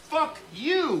Fuck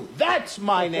you. That's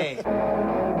my name.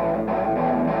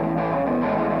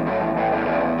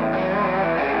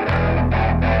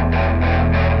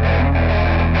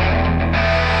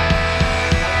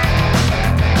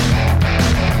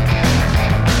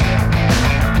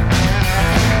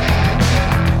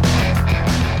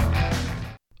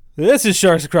 This is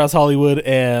Sharks Across Hollywood,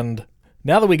 and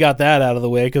now that we got that out of the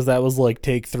way, because that was like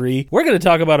take 3, we're going to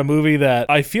talk about a movie that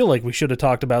I feel like we should have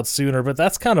talked about sooner, but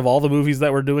that's kind of all the movies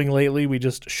that we're doing lately. We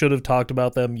just should have talked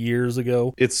about them years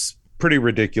ago. It's pretty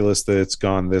ridiculous that it's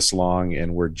gone this long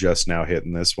and we're just now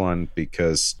hitting this one,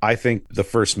 because I think the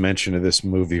first mention of this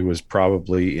movie was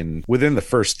probably within the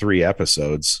first 3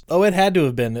 episodes. Oh, it had to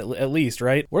have been at least,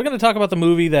 right? We're going to talk about the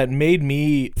movie that made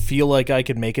me feel like I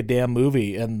could make a damn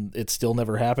movie, and it still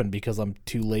never happened because I'm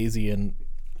too lazy and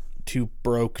too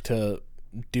broke to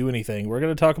do anything. We're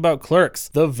going to talk about Clerks,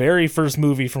 the very first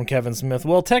movie from Kevin Smith.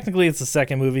 Well, technically it's the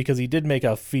second movie because he did make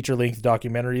a feature-length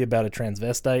documentary about a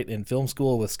transvestite in film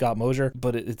school with Scott Mosier,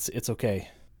 but it's okay.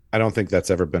 I don't think that's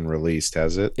ever been released,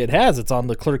 has it? It has. It's on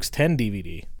the Clerks 10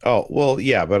 DVD. Oh, well,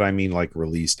 yeah, but I mean like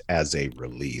released as a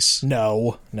release.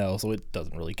 No, so it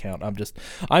doesn't really count. I'm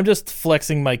just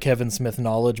flexing my Kevin Smith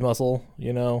knowledge muscle,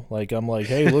 you know? Like, I'm like,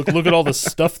 hey, look at all the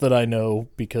stuff that I know,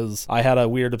 because I had a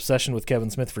weird obsession with Kevin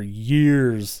Smith for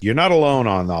years. You're not alone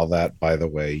on all that, by the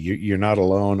way. You're not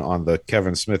alone on the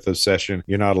Kevin Smith obsession.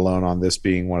 You're not alone on this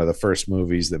being one of the first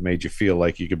movies that made you feel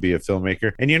like you could be a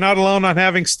filmmaker. And you're not alone on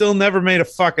having still never made a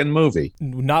fucking movie.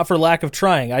 Not for lack of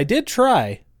trying. I did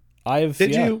try.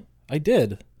 Did you? I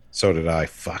did. So did I.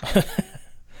 Fuck.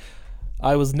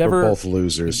 I was never... We're both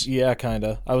losers. Yeah, kind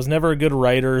of. I was never a good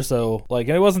writer, so, like,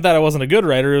 and it wasn't that I wasn't a good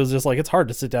writer, it was just, like, it's hard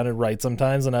to sit down and write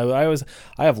sometimes, and I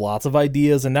have lots of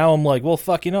ideas, and now I'm like, well,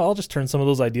 fuck, I'll just turn some of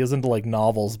those ideas into, like,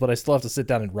 novels, but I still have to sit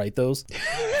down and write those.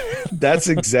 That's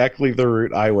exactly the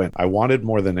route I went. I wanted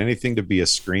more than anything to be a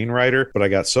screenwriter, but I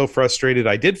got so frustrated.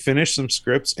 I did finish some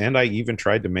scripts, and I even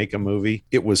tried to make a movie.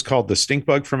 It was called The Stink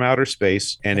Bug from Outer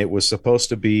Space, and it was supposed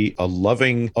to be a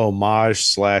loving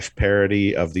homage /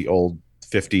 parody of the old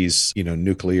 50s,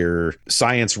 nuclear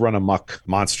science run amok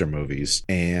monster movies.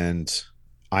 And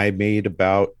I made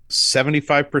about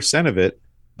 75% of it,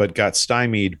 but got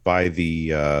stymied by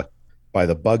the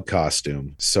bug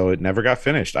costume. So it never got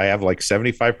finished. I have like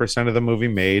 75% of the movie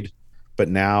made, but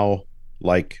now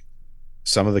like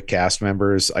some of the cast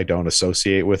members I don't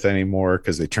associate with anymore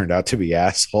because they turned out to be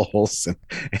assholes,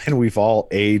 and we've all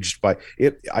aged by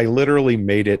it. I literally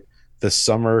made it the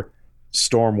summer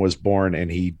Storm was born,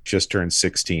 and he just turned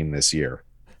 16 this year.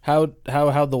 How'd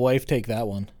the wife take that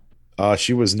one?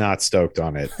 She was not stoked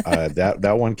on it.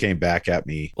 That one came back at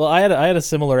me. Well, I had a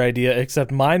similar idea,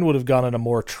 except mine would have gone in a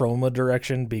more trauma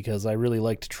direction because I really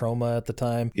liked trauma at the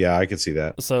time. Yeah, I could see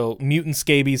that. So mutant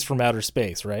scabies from outer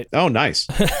space, right? Oh, nice.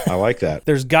 I like that.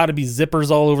 There's got to be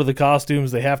zippers all over the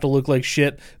costumes. They have to look like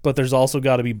shit, but there's also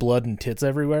got to be blood and tits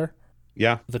everywhere.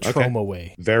 Yeah, the trauma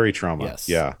way. Very trauma. Yes.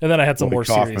 Yeah. And then I had some more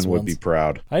Kaufman serious would ones. be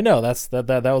proud. I know that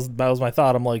was my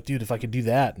thought. I'm like, dude, if I could do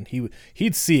that, and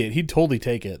he'd see it, he'd totally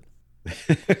take it.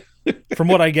 From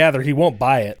what I gather, he won't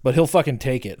buy it, but he'll fucking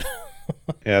take it.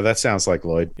 Yeah, that sounds like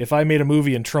Lloyd. If I made a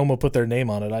movie and Troma put their name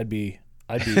on it, I'd be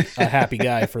a happy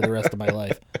guy for the rest of my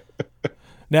life.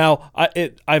 Now,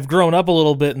 I've grown up a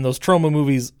little bit, and those Troma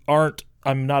movies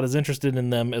I'm not as interested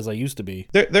in them as I used to be.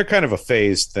 They're kind of a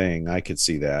phased thing. I could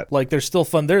see that. Like, they're still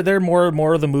fun. They're more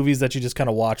of the movies that you just kind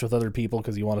of watch with other people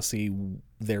because you want to see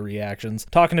their reactions.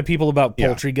 Talking to people about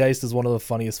Poultrygeist is one of the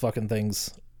funniest fucking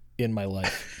things in my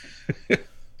life.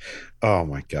 Oh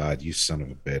my God, you son of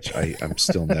a bitch. I'm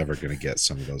still never going to get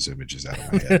some of those images out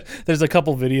of my head. There's a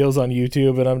couple videos on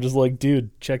YouTube and I'm just like, dude,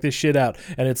 check this shit out.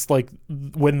 And it's like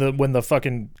when the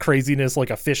fucking craziness like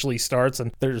officially starts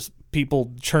and there's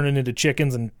people churning into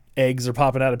chickens and eggs are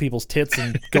popping out of people's tits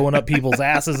and going up people's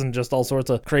asses and just all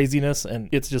sorts of craziness. And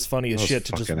it's just funny as those shit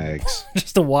to eggs.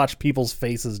 Just to watch people's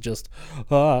faces just,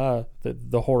 the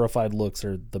horrified looks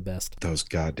are the best. Those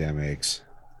goddamn eggs.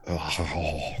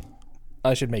 Oh.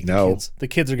 I should make the kids. The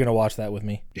kids are going to watch that with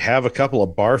me. Have a couple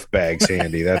of barf bags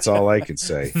handy. That's all I can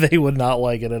say. They would not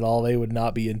like it at all. They would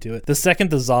not be into it. The second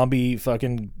the zombie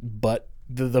fucking butt,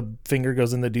 the finger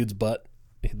goes in the dude's butt,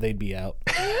 they'd be out.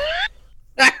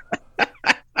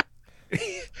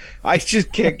 I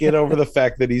just can't get over the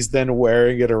fact that he's then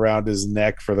wearing it around his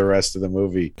neck for the rest of the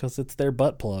movie. Because it's their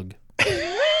butt plug.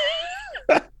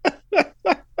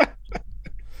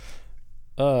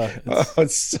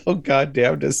 It's so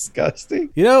goddamn disgusting.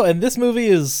 And this movie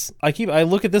is, I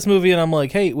look at this movie and I'm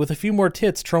like, hey, with a few more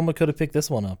tits, Troma could have picked this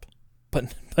one up.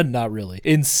 But not really.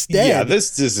 Instead. Yeah,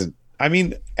 this isn't,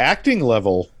 acting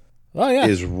level, Oh yeah.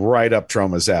 is right up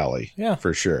Troma's alley. Yeah.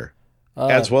 For sure.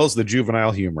 As well as the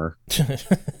juvenile humor.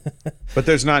 But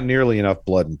there's not nearly enough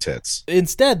blood and tits.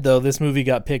 Instead, though, this movie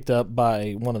got picked up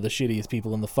by one of the shittiest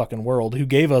people in the fucking world who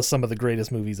gave us some of the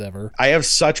greatest movies ever. I have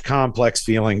such complex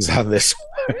feelings on this.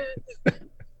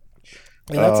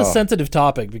 And that's a sensitive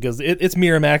topic because it's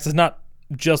Miramax. It's not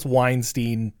just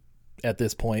Weinstein at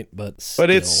this point, but still.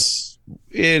 But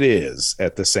it is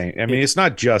at the same. I mean, it's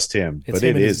not just him, but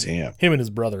it is him. Him and his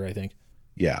brother, I think.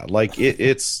 Yeah, like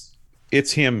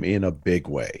it's him in a big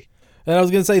way. And I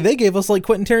was gonna say they gave us like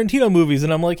Quentin Tarantino movies,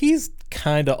 and I'm like, he's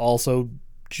kind of also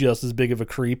just as big of a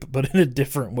creep, but in a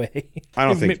different way. I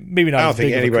don't think maybe not. I don't as big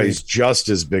think of a anybody's creep. just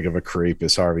as big of a creep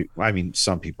as Harvey. I mean,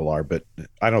 some people are, but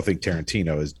I don't think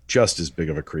Tarantino is just as big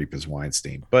of a creep as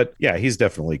Weinstein. But yeah, he's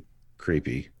definitely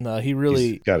creepy. No, he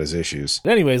really He's got his issues.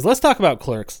 Anyways, let's talk about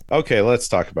Clerks. Okay, let's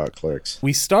talk about Clerks.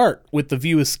 We start with the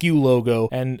View Askew logo,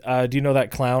 and do you know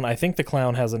that clown? I think the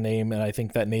clown has a name, and I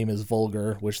think that name is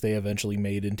Vulgar, which they eventually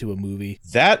made into a movie.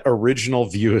 That original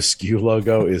View Askew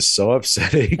logo is so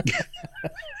upsetting.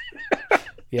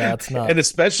 Yeah, it's not. And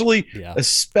especially Yeah.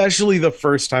 the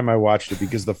first time I watched it,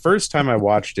 because the first time I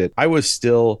watched it, I was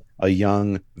still a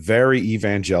young, very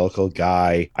evangelical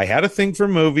guy. I had a thing for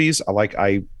movies.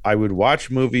 I would watch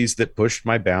movies that pushed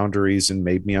my boundaries and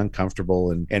made me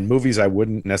uncomfortable, and movies I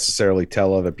wouldn't necessarily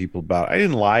tell other people about. I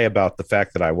didn't lie about the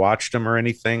fact that I watched them or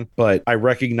anything, but I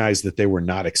recognized that they were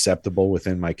not acceptable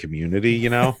within my community, you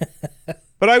know?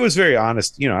 But I was very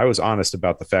honest. You know, I was honest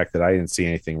about the fact that I didn't see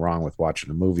anything wrong with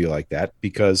watching a movie like that,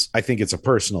 because I think it's a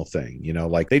personal thing. You know,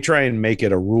 like they try and make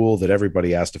it a rule that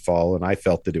everybody has to follow. And I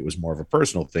felt that it was more of a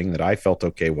personal thing, that I felt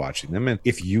okay watching them. And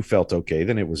if you felt okay,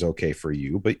 then it was okay for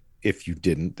you. But if you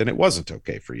didn't, then it wasn't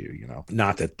okay for you, you know?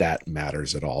 Not that that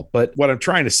matters at all. But what I'm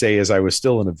trying to say is I was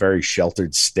still in a very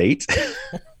sheltered state.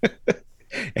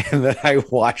 And then I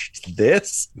watched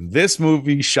this. This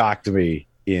movie shocked me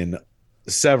in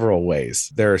several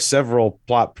ways. There are several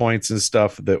plot points and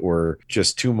stuff that were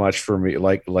just too much for me.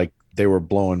 Like they were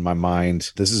blowing my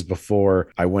mind. This is before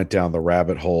I went down the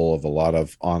rabbit hole of a lot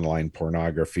of online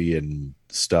pornography and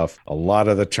stuff. A lot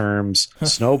of the terms,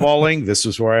 snowballing, this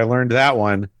was where I learned that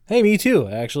one. Hey, me too,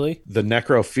 actually. The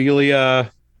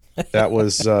necrophilia, that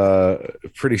was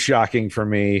pretty shocking for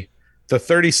me. The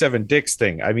 37 dicks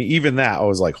thing, I mean, even that, I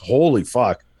was like, holy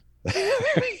fuck.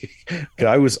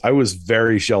 I was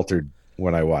very sheltered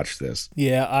when I watched this.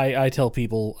 Yeah, I tell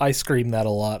people, I scream that a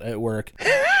lot at work.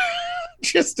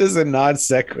 Just as a non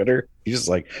sequitur, he's just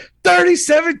like,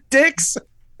 37 dicks.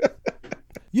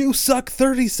 You suck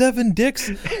 37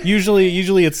 dicks.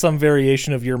 Usually it's some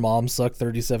variation of your mom sucked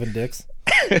 37 dicks.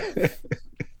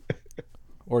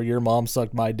 Or your mom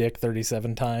sucked my dick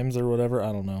 37 times or whatever.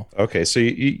 I don't know. Okay, so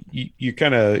you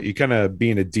kind of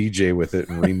being a DJ with it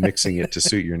and remixing it to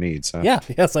suit your needs, huh? Yeah,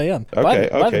 yes, I am. Okay,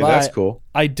 By the way, that's cool.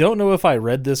 I don't know if I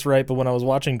read this right, but when I was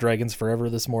watching Dragons Forever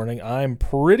this morning, I'm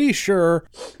pretty sure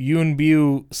Yoon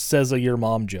Bu says a your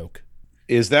mom joke.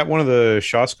 Is that one of the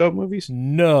Shawscope movies?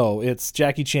 No, it's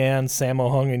Jackie Chan,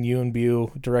 Sammo Hung, and Yoon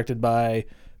Bu, directed by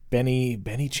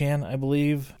Benny Chan, I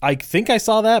believe. I think I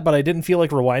saw that, but I didn't feel like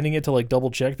rewinding it to like double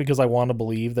check because I want to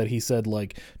believe that he said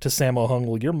like to Sammo Hung,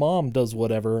 well, your mom does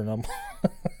whatever, and I'm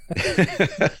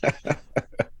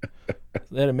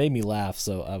and it made me laugh,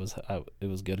 so it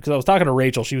was good because I was talking to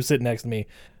Rachel. She was sitting next to me,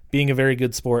 being a very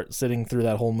good sport, sitting through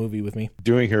that whole movie with me,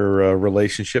 doing her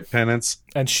relationship penance,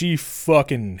 and she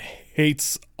fucking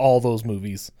hates all those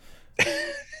movies.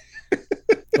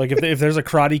 Like if there's a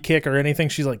karate kick or anything,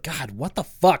 she's like, God, what the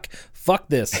fuck? Fuck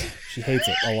this. She hates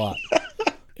it a lot.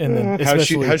 And then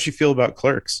how's she feel about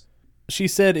Clerks? She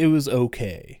said it was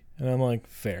okay, and I'm like,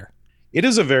 fair. It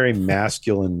is a very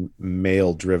masculine,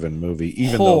 male-driven movie,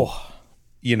 even though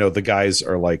you know the guys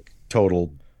are like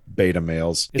total beta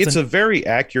males. It's a very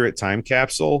accurate time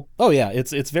capsule. Oh yeah,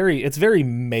 it's very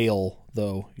male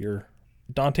though.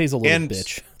 Dante's a little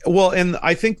bitch. Well, and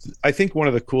I think one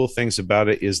of the cool things about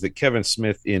it is that Kevin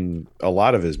Smith, in a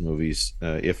lot of his movies,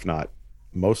 if not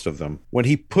most of them, when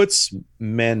he puts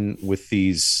men with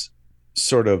these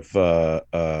sort of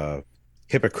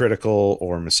hypocritical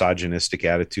or misogynistic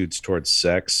attitudes towards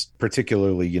sex,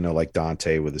 particularly, you know, like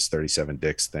Dante with his 37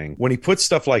 dicks thing, when he puts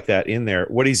stuff like that in there,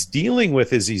 what he's dealing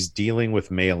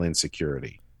with male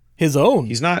insecurity. His own.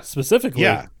 He's not specifically,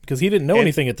 yeah, because he didn't know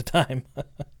anything at the time.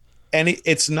 And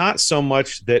it's not so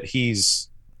much that he's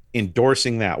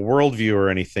endorsing that worldview or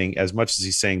anything, as much as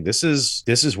he's saying this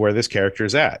is where this character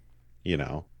is at, you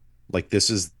know, like this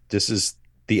is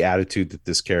the attitude that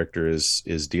this character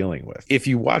is dealing with. If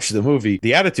you watch the movie,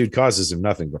 the attitude causes him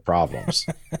nothing but problems.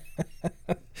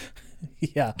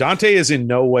 Yeah. Dante is in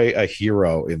no way a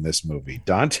hero in this movie.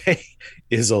 Dante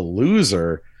is a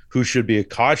loser who should be a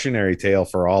cautionary tale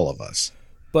for all of us.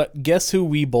 But guess who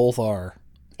we both are?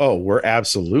 Oh, we're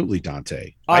absolutely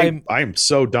Dante. I'm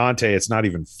so Dante, it's not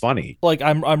even funny. Like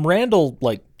I'm Randall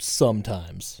like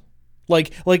sometimes.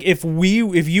 Like if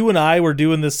you and I were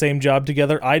doing the same job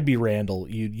together, I'd be Randall,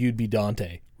 you'd be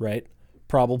Dante, right?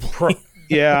 Probably.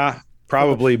 Yeah,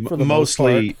 probably. For the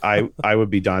mostly I would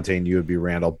be Dante and you would be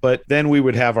Randall. But then we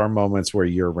would have our moments where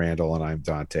you're Randall and I'm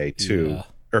Dante too. Yeah.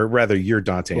 Or rather you're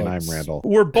Dante and I'm Randall.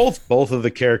 We're both of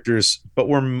the characters, but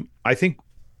I think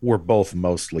we're both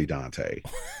mostly Dante.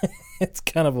 It's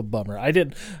kind of a bummer. I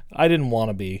didn't want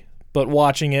to be, but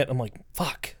watching it, I'm like,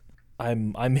 fuck,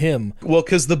 I'm him. Well,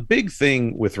 because the big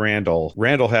thing with Randall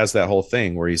has that whole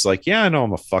thing where he's like, yeah, I know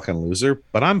I'm a fucking loser,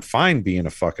 but I'm fine being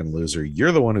a fucking loser.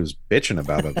 You're the one who's bitching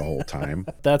about it the whole time.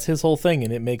 That's his whole thing,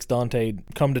 and it makes Dante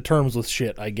come to terms with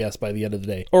shit, I guess, by the end of the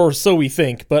day, or so we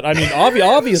think. But I mean,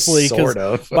 obviously, sort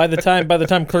of. by the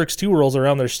time Clerks 2 rolls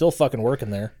around, they're still fucking working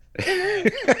there.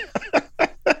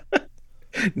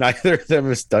 Neither of them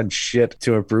has done shit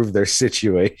to improve their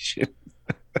situation.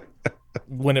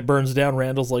 When it burns down,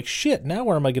 Randall's like, shit, now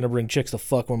where am I going to bring chicks to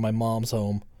fuck when my mom's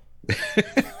home?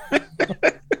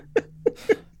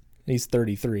 He's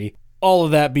 33. All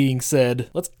of that being said,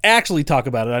 let's actually talk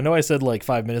about it. I know I said like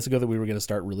 5 minutes ago that we were going to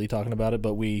start really talking about it,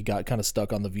 but we got kind of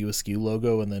stuck on the View Askew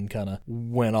logo and then kind of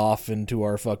went off into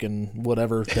our fucking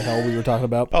whatever the hell we were talking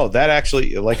about. Oh, that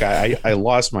actually, like I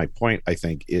lost my point, I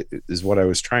think, is what I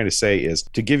was trying to say is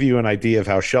to give you an idea of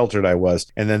how sheltered I was.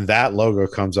 And then that logo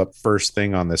comes up first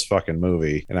thing on this fucking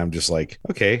movie. And I'm just like,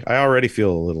 okay, I already feel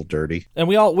a little dirty. And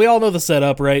we all know the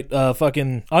setup, right?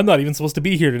 Fucking, I'm not even supposed to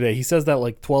be here today. He says that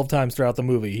like 12 times throughout the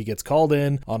movie. He gets called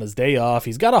in on his day off.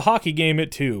 He's got a hockey game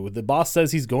at 2. The boss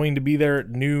says he's going to be there at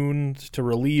noon to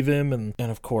relieve him, and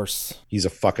of course he's a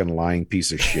fucking lying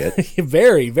piece of shit.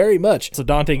 Very, very much. So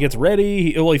Dante gets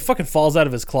ready. He fucking falls out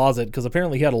of his closet because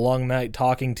apparently he had a long night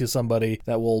talking to somebody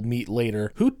that we'll meet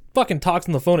later. Who fucking talks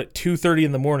on the phone at 2:30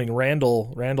 in the morning?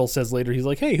 Randall says later, he's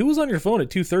like, hey, who was on your phone at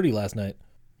 2:30 last night?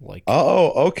 Like,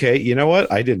 oh, okay. You know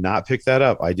what? I did not pick that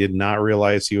up. I did not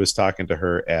realize he was talking to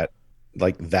her at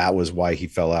like that was why he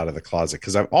fell out of the closet,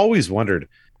 because I've always wondered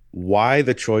why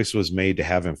the choice was made to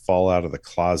have him fall out of the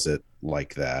closet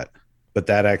like that. But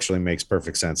that actually makes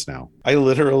perfect sense now. I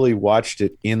literally watched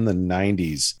it in the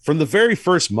 90s. From the very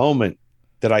first moment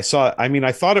that I saw it, I mean,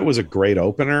 I thought it was a great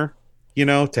opener, you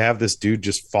know, to have this dude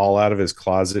just fall out of his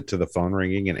closet to the phone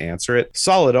ringing and answer it.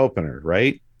 Solid opener,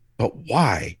 right? But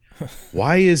why?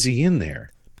 Why is he in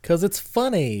there? Because it's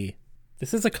funny.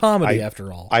 This is a comedy,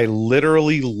 after all. I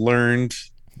literally learned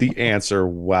the answer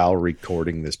while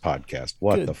recording this podcast.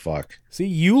 What Good. The fuck? See,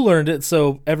 you learned it,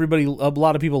 so a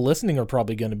lot of people listening are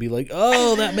probably going to be like,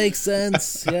 oh, that makes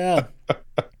sense. Yeah.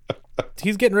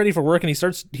 He's getting ready for work,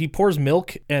 and he pours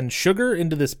milk and sugar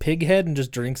into this pig head and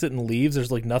just drinks it and leaves.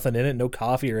 There's like nothing in it, no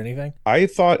coffee or anything. I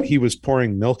thought he was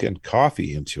pouring milk and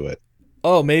coffee into it.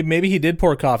 Oh, maybe he did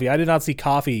pour coffee. I did not see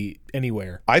coffee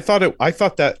anywhere. I thought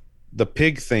that the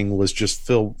pig thing was just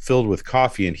filled with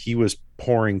coffee, and he was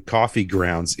pouring coffee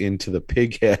grounds into the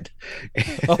pig head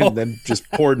and then just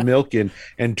poured milk in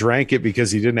and drank it because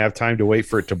he didn't have time to wait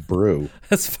for it to brew.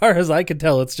 As far as I could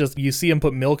tell, it's just you see him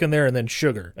put milk in there and then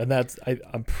sugar, and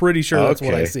I'm pretty sure that's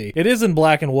what I see. It is in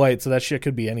black and white, so that shit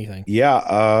could be anything.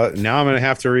 Yeah, now I'm gonna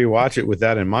have to rewatch it with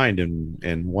that in mind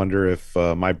and wonder if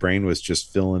my brain was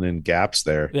just filling in gaps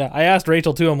there. Yeah, I asked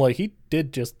Rachel too. I'm like, he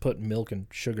did just put milk and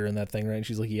sugar in that thing, right? And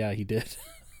she's like, yeah, he did.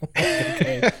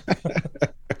 Okay.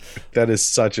 That is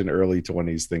such an early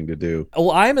 20s thing to do.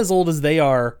 Well, I'm as old as they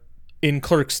are in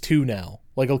Clerks 2 now,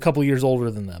 like a couple years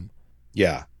older than them.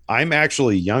 Yeah, I'm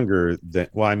actually younger than.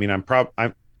 Well, I mean, I'm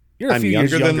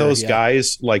younger than those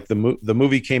guys. Like the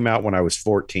movie came out when I was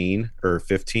 14 or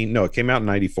 15. No, it came out in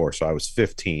 94, so I was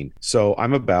 15. So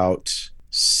I'm about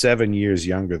 7 years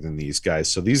younger than these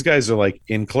guys. So these guys are like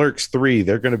in Clerks 3,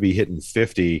 they're going to be hitting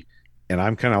 50, and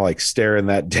I'm kind of like staring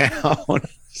that down.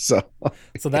 So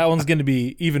that one's going to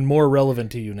be even more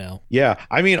relevant to you now. Yeah.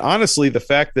 I mean, honestly, the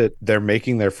fact that they're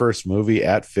making their first movie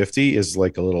at 50 is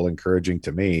like a little encouraging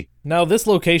to me. Now, this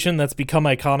location that's become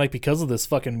iconic because of this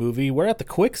fucking movie, we're at the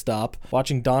Quick Stop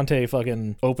watching Dante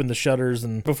fucking open the shutters,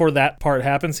 and before that part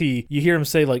happens, you hear him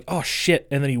say like, oh shit,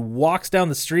 and then he walks down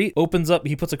the street, opens up,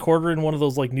 he puts a quarter in one of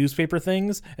those like newspaper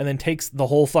things, and then takes the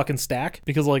whole fucking stack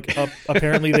because like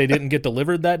apparently they didn't get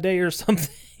delivered that day or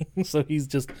something. So he's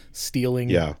just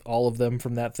stealing all of them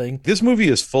from that thing. This movie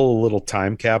is full of little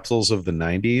time capsules of the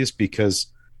 90s because,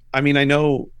 I mean, I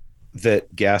know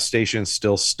that gas stations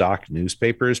still stock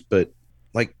newspapers, but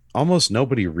like almost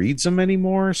nobody reads them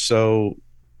anymore. So,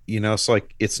 it's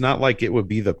like, it's not like it would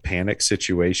be the panic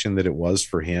situation that it was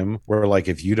for him, where like,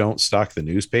 if you don't stock the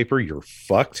newspaper, you're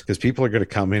fucked, because people are going to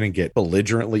come in and get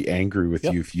belligerently angry with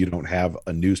you if you don't have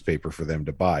a newspaper for them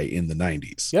to buy in the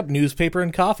 90s. Yep, newspaper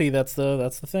and coffee. That's the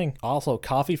thing. Also,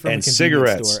 coffee from and the convenience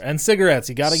cigarettes. store. And cigarettes.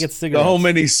 You got to get cigarettes. So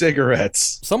many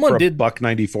cigarettes. Someone did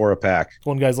 $1.94 a pack.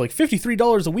 One guy's like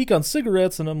 $53 a week on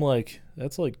cigarettes, and I'm like,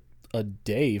 that's like a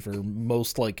day for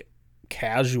most like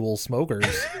casual smokers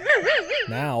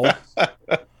now.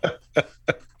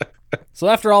 So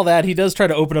after all that, he tries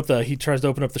to open up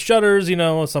the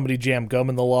shutters, somebody jammed gum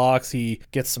in the locks. He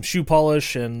gets some shoe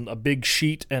polish and a big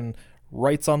sheet and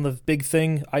writes on the big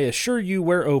thing, "I assure you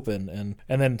we're open."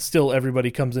 And then still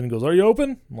everybody comes in and goes, "Are you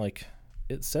open?" I'm like,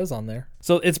 it says on there.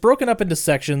 So it's broken up into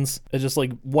sections. It's just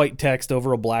like white text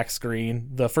over a black screen.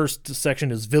 The first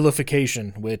section is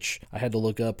vilification, which I had to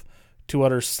look up. To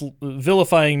utter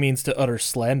vilifying means to utter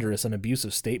slanderous and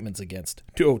abusive statements against.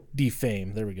 To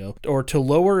defame, there we go. Or to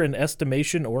lower in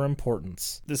estimation or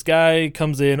importance. This guy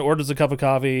comes in, orders a cup of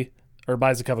coffee, or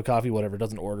buys a cup of coffee, whatever,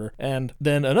 doesn't order. And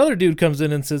then another dude comes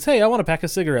in and says, "Hey, I want a pack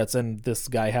of cigarettes." And this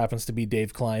guy happens to be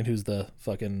Dave Klein, who's the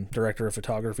fucking director of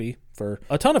photography for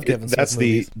a ton of Kevin Smith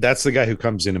movies. That's the guy who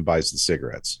comes in and buys the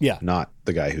cigarettes. Yeah. Not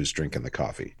the guy who's drinking the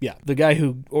coffee. Yeah. The guy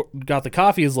who got the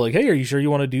coffee is like, "Hey, are you sure you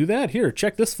want to do that? Here,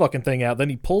 check this fucking thing out." Then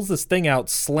he pulls this thing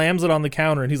out, slams it on the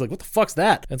counter, and he's like, "What the fuck's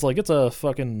that?" And it's like, it's a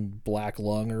fucking black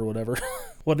lung or whatever.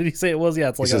 What did he say it was? Yeah,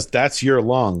 it's like he says, "That's your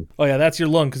lung." Oh yeah, that's your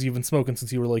lung because you've been smoking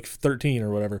since you were like 13 or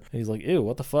whatever. And he's like, "Ew,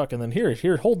 what the fuck?" And then here,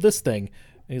 hold this thing.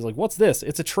 And he's like, "What's this?"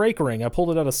 "It's a trach ring. I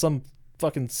pulled it out of some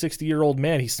fucking 60-year-old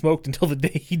man. He smoked until the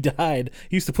day he died.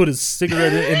 He used to put his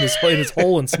cigarette in his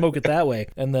hole and smoke it that way."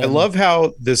 And then I love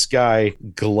how this guy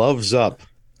gloves up.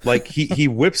 Like he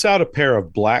whips out a pair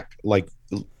of black, like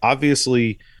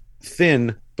obviously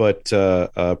thin but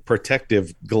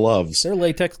protective gloves. They're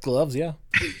latex gloves, yeah.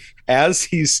 As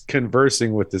he's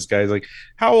conversing with this guy, he's like,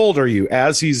 "How old are you?"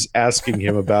 As he's asking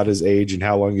him about his age and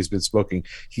how long he's been smoking,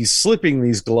 he's slipping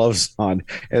these gloves on,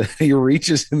 and he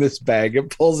reaches in this bag and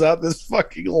pulls out this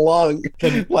fucking lung.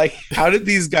 Like, how did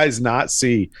these guys not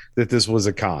see that this was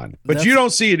a con? But you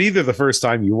don't see it either the first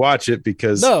time you watch it,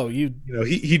 because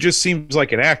he just seems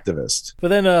like an activist. But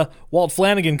then Walt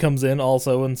Flanagan comes in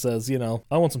also and says,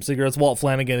 "I want some cigarettes." Walt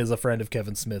Flanagan is a friend of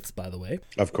Kevin Smith's, by the way.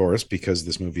 Of course, because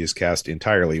this movie is cast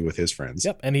entirely with his friends.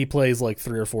 Yep, and he plays like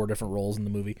 3 or 4 different roles in the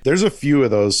movie. There's a few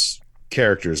of those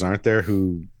characters, aren't there,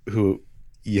 who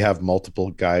you have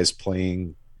multiple guys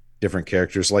playing different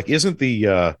characters. Like, isn't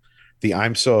the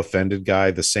I'm So Offended guy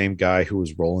the same guy who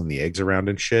was rolling the eggs around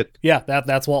and shit? Yeah,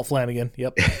 that's Walt Flanagan.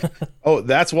 Yep. Oh,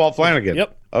 that's Walt Flanagan.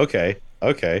 Yep. Okay.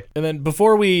 And then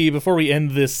before we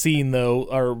end this scene, though,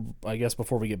 or I guess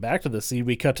before we get back to this scene,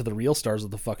 we cut to the real stars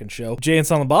of the fucking show. Jay and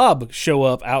Silent Bob show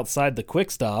up outside the Quick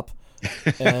Stop.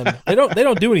 And they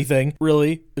don't do anything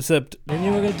really, except. And you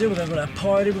know what we're gonna do? We're gonna go to that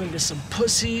party. We're gonna get some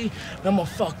pussy. And I'm gonna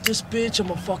fuck this bitch. I'm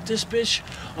gonna fuck this bitch.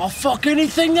 I'll fuck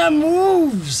anything that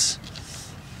moves.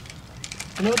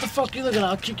 You know what the fuck you looking at?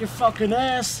 I'll kick your fucking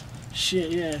ass.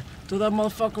 Shit, yeah. Throw that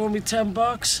motherfucker owe me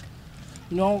 $10.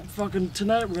 Fucking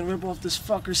tonight we're gonna rip off this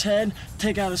fucker's head,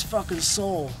 take out his fucking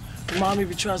soul. Remind me if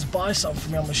he tries to buy something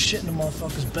from me, I'm gonna shit in the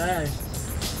motherfucker's bag.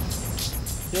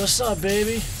 Yo, what's up,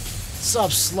 baby? What's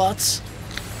up, sluts?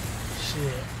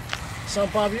 Shit. What's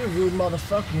up, Bob? You a rude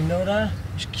motherfucker, you know that?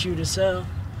 You're cute as hell.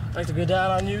 I'd like to go down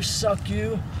on you, suck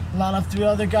you, line up 3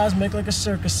 other guys, make like a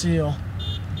circus seal.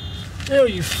 Ew,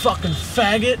 you fucking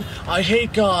faggot. I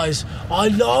hate guys. I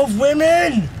love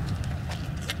women!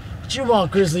 What you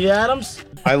want, Grizzly Adams?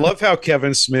 I love how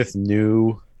Kevin Smith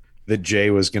knew that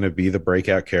Jay was going to be the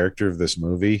breakout character of this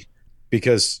movie,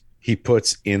 because he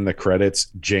puts in the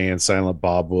credits, "Jay and Silent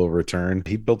Bob will return."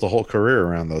 He built a whole career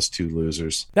around those 2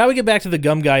 losers. Now we get back to the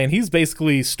gum guy, and he's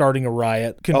basically starting a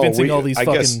riot, convincing all these I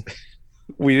fucking. Guess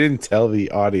we didn't tell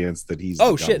the audience that he's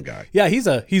the gum guy. Yeah, he's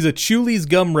a Chuli's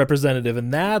gum representative,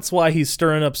 and that's why he's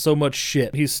stirring up so much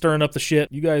shit. He's stirring up the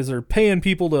shit. You guys are paying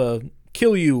people to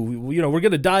kill you. We're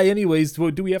gonna die anyways.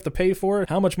 Do we have to pay for it?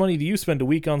 How much money do you spend a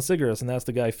week on cigarettes? And that's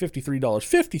the guy, $53.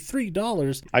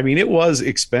 $53. I mean, it was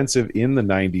expensive in the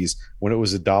 90s when it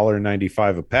was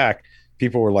 $1.95 a pack.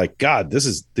 People were like, "God,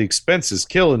 the expense is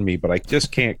killing me, but I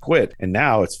just can't quit." And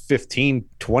now it's $15,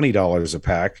 $20 a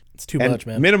pack. It's too And much,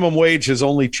 man. minimum wage has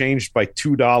only changed by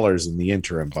 $2 in the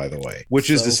interim, by the way, which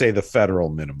is to So- say the federal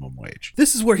minimum wage.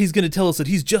 This is where he's going to tell us that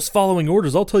he's just following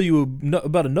orders. I'll tell you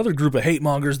about another group of hate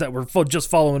mongers that were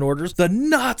just following orders. The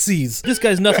Nazis. This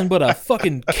guy's nothing but a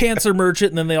fucking cancer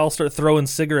merchant, and then they all start throwing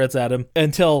cigarettes at him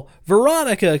until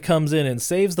Veronica comes in and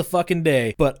saves the fucking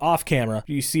day. But off camera,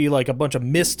 you see like a bunch of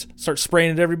mist start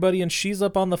spraying at everybody, and she's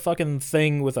up on the fucking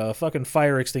thing with a fucking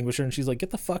fire extinguisher, and she's like,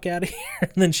 "Get the fuck out of here!"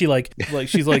 And then she's like,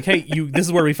 "Hey, you." This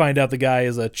is where we find out the guy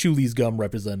is a Chuli's gum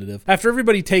representative. After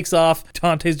everybody takes off,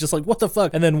 Dante's just like, "What the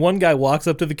fuck?" And then one guy walks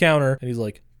up to the counter and he's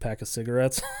like, "Pack of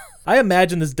cigarettes." I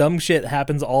imagine this dumb shit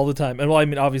happens all the time. And well, I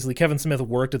mean, obviously Kevin Smith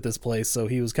worked at this place, so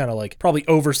he was kind of like probably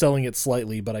overselling it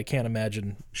slightly, but I can't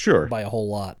imagine Sure. by a whole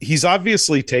lot. He's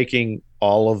obviously taking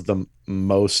all of the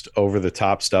most over the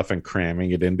top stuff and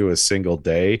cramming it into a single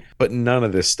day, but none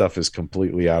of this stuff is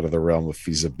completely out of the realm of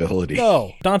feasibility.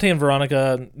 No, Dante and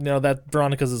Veronica, that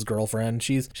Veronica's his girlfriend.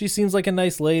 She seems like a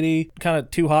nice lady, kind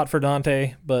of too hot for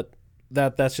Dante, but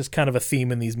that's just kind of a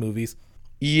theme in these movies.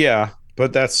 Yeah,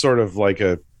 but that's sort of like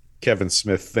a Kevin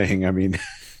Smith thing. I mean,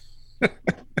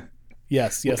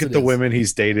 Yes, look at it the is. women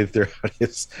he's dated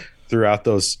throughout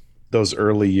those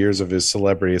early years of his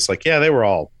celebrity. It's like, yeah, they were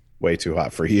all way too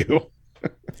hot for you.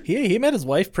 He met his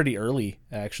wife pretty early,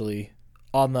 actually.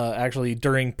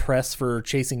 During press for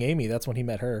Chasing Amy, that's when he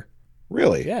met her.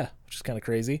 Really? Yeah, which is kind of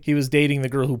crazy. He was dating the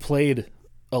girl who played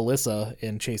Alyssa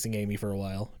in Chasing Amy for a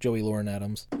while, Joey Lauren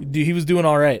Adams. He was doing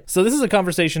all right. So this is a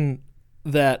conversation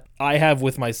that I have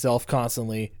with myself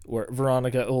constantly, where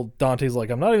Dante's like,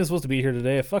 "I'm not even supposed to be here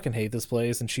today. I fucking hate this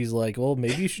place." And she's like, "Well,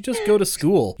 maybe you should just go to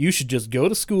school. You should just go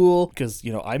to school because,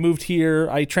 I moved here.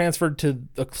 I transferred to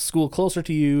a school closer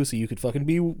to you so we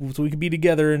could be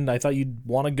together. And I thought you'd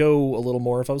want to go a little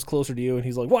more if I was closer to you." And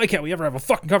he's like, "Why can't we ever have a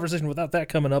fucking conversation without that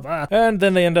coming up?" And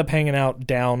then they end up hanging out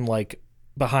down like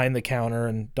behind the counter,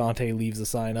 and Dante leaves a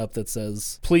sign up that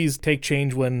says, "Please take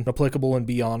change when applicable and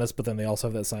be honest." But then they also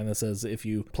have that sign that says, "If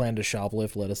you plan to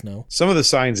shoplift, let us know." Some of the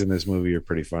signs in this movie are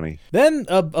pretty funny. Then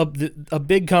a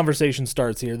big conversation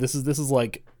starts here. This is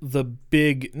like the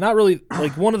big, not really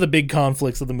like one of the big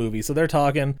conflicts of the movie. So they're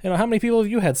talking, "How many people have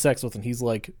you had sex with?" And he's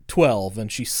like, 12. And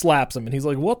she slaps him, and he's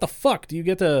like, "What the fuck? Do I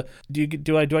get to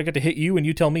hit you and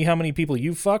you tell me how many people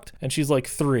you fucked?" And she's like,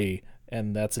 3.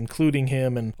 And that's including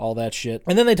him and all that shit.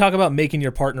 And then they talk about making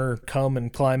your partner come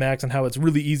and climax and how it's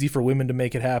really easy for women to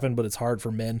make it happen, but it's hard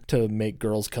for men to make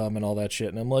girls come and all that shit.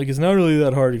 And I'm like, it's not really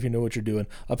that hard if you know what you're doing.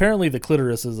 Apparently the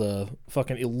clitoris is a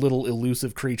fucking little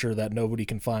elusive creature that nobody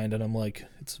can find. And I'm like,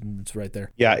 it's right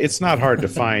there. Yeah, it's not hard to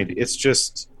find. It's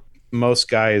just most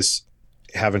guys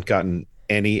haven't gotten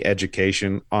any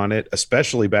education on it,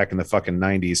 especially back in the fucking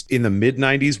 90s. In the mid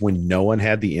 90s, when no one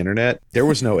had the internet, there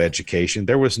was no education.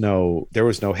 There was no,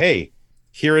 hey,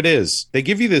 here it is. They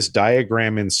give you this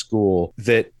diagram in school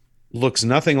that looks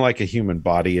nothing like a human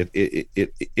body.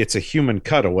 It's a human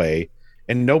cutaway,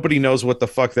 and nobody knows what the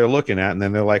fuck they're looking at. And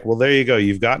then they're like, well, there you go.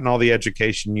 You've gotten all the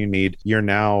education you need. You're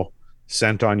now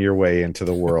sent on your way into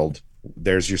the world.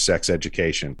 There's your sex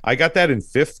education. I got that in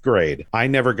 5th grade. I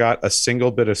never got a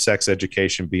single bit of sex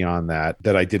education beyond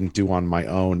that I didn't do on my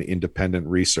own independent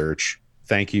research.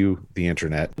 Thank you, the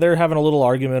internet. They're having a little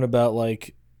argument about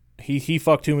like he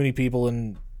fucked too many people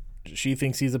and she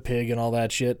thinks he's a pig and all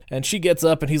that shit. And she gets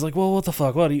up and he's like, "Well, what the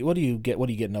fuck? What are you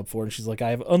getting up for?" And she's like,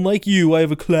 "Unlike you, I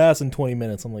have a class in 20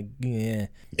 minutes." I'm like, yeah.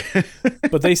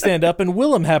 But they stand up and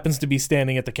Willem happens to be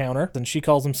standing at the counter and she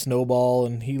calls him Snowball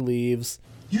and he leaves.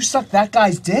 You sucked that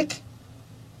guy's dick?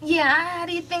 Yeah, how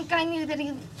do you think I knew that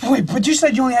he... Wait, but you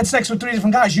said you only had sex with 3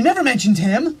 different guys. You never mentioned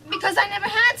him. Because I never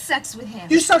had sex with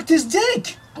him. You sucked his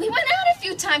dick. We went out a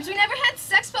few times. We never had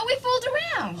sex, but we fooled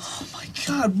around. Oh my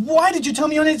God, why did you tell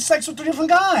me you only had sex with 3 different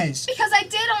guys? Because I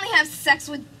did only have sex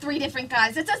with 3 different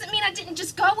guys. That doesn't mean I didn't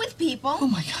just go with people. Oh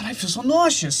my God, I feel so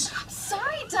nauseous. I'm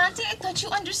sorry, Dante. I thought you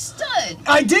understood.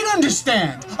 I did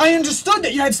understand. I understood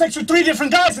that you had sex with 3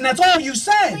 different guys, and that's all you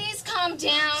said. Please calm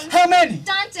down. How many?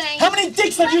 Dante. How many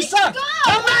dicks have Let you me sucked? go.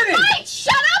 How many? Right,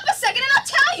 shut up a second and I'll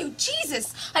tell you.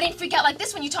 Jesus, I didn't freak out like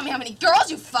this when you told me how many girls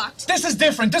you fucked. This is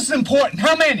different. This is important.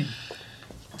 How many?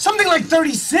 Something like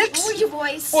 36? Lower your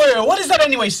voice. Wait, what is that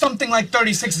anyway? Something like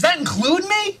 36. Does that include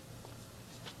me?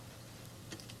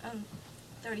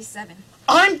 37.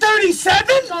 I'm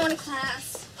 37? Going to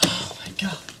class. Oh my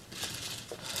God.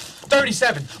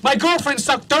 37. My girlfriend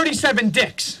sucked 37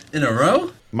 dicks. In a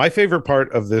row? My favorite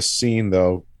part of this scene,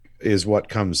 though, is what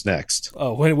comes next.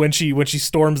 Oh, when she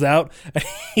storms out and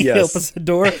he Yes. opens the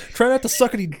door, try not to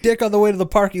suck any dick on the way to the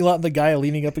parking lot, and the guy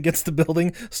leaning up against the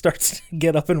building starts to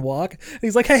get up and walk. And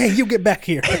he's like, hey, you get back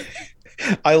here.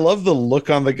 I love the look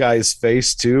on the guy's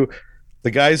face, too.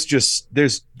 The guy's just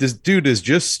this dude is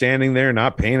just standing there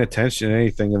not paying attention to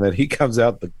anything, and then he comes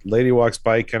out, the lady walks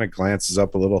by, he kind of glances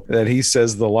up a little, and then he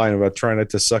says the line about trying not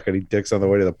to suck any dicks on the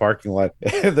way to the parking lot.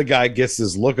 And the guy gets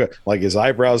this look like his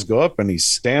eyebrows go up and he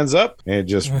stands up and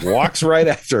just walks right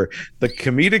after. The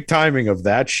comedic timing of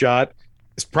that shot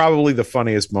is probably the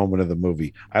funniest moment of the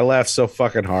movie. I laughed so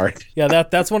fucking hard. Yeah,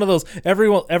 that's one of those every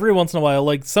once in a while,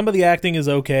 like some of the acting is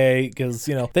okay because,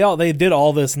 you know, they did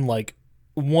all this in like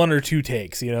 1 or 2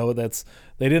 takes, you know. They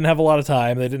didn't have a lot of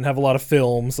time, they didn't have a lot of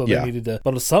film, so they needed to,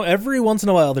 but every once in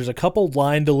a while there's a couple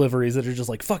line deliveries that are just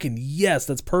like, fucking yes,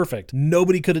 that's perfect,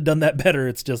 nobody could have done that better.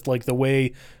 It's just like the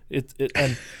way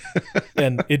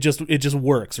and it just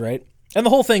works, right? And the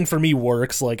whole thing for me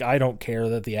works. Like, I don't care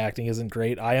that the acting isn't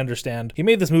great. I understand he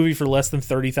made this movie for less than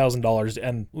 $30,000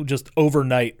 and just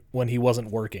overnight when he wasn't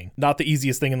working. Not the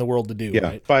easiest thing in the world to do. Yeah.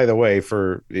 Right? By the way,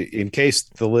 in case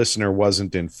the listener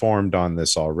wasn't informed on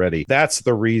this already, that's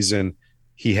the reason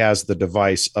he has the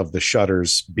device of the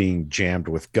shutters being jammed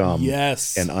with gum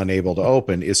and unable to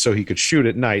open, is so he could shoot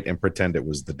at night and pretend it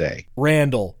was the day.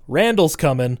 Randall's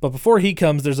coming, but before he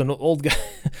comes, there's an old guy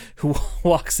who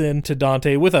walks in to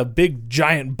Dante with a big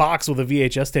giant box with a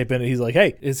VHS tape in it. He's like,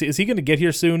 hey, is he going to get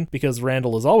here soon? Because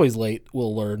Randall is always late,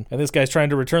 we'll learn. And this guy's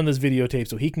trying to return this videotape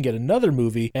so he can get another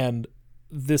movie, and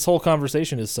this whole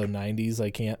conversation is so 90s, I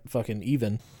can't fucking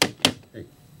even. Hey,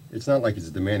 it's not like it's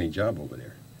a demanding job over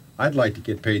there. I'd like to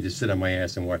get paid to sit on my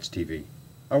ass and watch TV.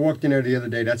 I walked in there the other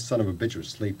day, that son of a bitch was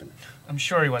sleeping. I'm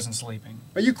sure he wasn't sleeping.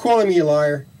 Are you calling me a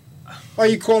liar? Are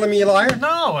you calling me a liar?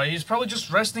 No, he's probably just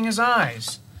resting his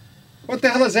eyes. What the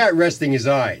hell is that, resting his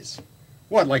eyes?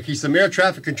 What, like he's some air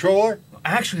traffic controller?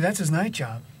 Actually, that's his night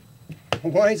job.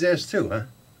 Wise ass too, huh?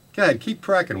 Go ahead, keep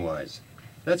cracking, Wise.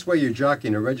 That's why you're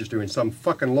jockeying to register in some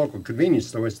fucking local convenience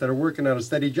store instead of working on a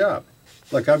steady job.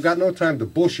 Look, I've got no time to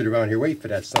bullshit around here. Wait for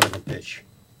that son of a bitch.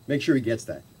 Make sure he gets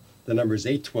that. The number is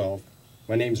 812.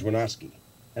 My name's Winoski.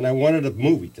 And I wanted a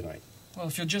movie tonight. Well,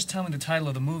 if you'll just tell me the title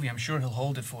of the movie, I'm sure he'll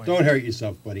hold it for you. Don't hurt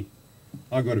yourself, buddy.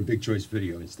 I'll go to Big Choice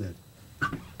Video instead. You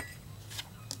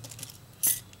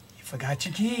forgot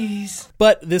your keys.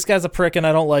 But this guy's a prick, and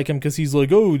I don't like him because he's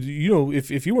like, oh, you know,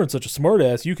 if you weren't such a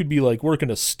smartass, you could be like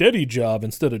working a steady job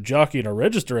instead of jockeying a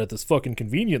register at this fucking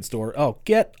convenience store. Oh,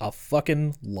 get a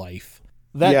fucking life.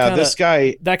 This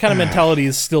guy, that kind of mentality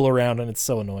is still around, and it's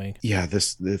so annoying. Yeah,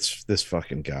 this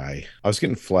fucking guy. I was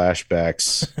getting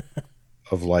flashbacks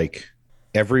of like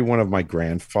every one of my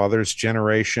grandfather's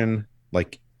generation,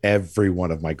 like every one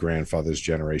of my grandfather's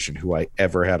generation who I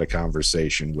ever had a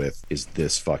conversation with is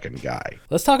this fucking guy.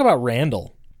 Let's talk about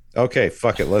Randall. Okay,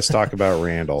 fuck it. Let's talk about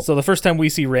Randall. So the first time we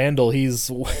see Randall,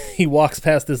 he walks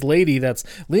past this lady that's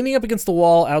leaning up against the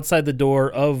wall outside the door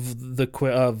of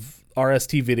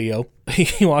RST Video.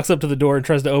 He walks up to the door and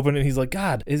tries to open it, and he's like,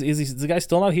 God, is the guy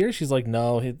still not here? She's like,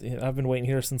 no, I've been waiting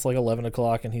here since like 11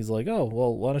 o'clock. And he's like, oh,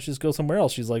 well, why don't you just go somewhere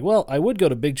else? She's like, well, I would go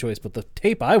to Big Choice, but the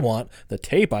tape I want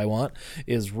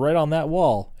is right on that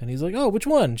wall. And he's like, oh, which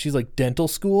one? She's like, dental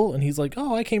school. And he's like,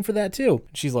 oh, I came for that too.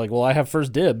 She's like, well, I have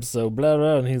first dibs, so blah,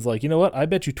 blah. And he's like, you know what? I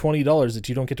bet you $20 that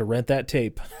you don't get to rent that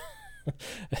tape.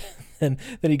 And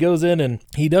then he goes in and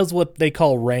he does what they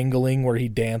call wrangling, where he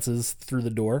dances through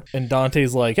the door. And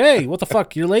Dante's like, hey, what the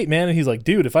fuck? You're late, man. And he's like,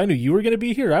 dude, if I knew you were going to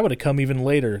be here, I would have come even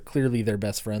later. Clearly, they're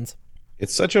best friends.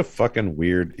 It's such a fucking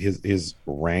weird, his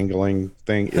wrangling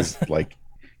thing is like,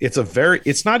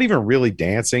 it's not even really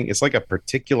dancing. It's like a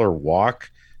particular walk,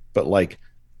 but like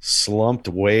slumped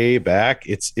way back.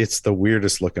 It's the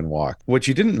weirdest looking walk. What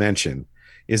you didn't mention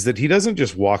is that he doesn't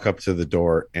just walk up to the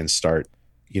door and start,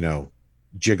 you know,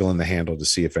 jiggling the handle to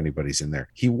see if anybody's in there.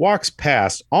 He walks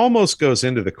past, almost goes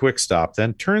into the quick stop,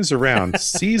 then turns around,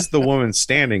 sees the woman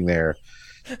standing there,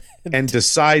 and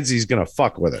decides he's gonna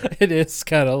fuck with her. It is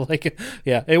kind of like,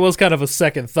 yeah, it was kind of a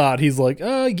second thought. He's like,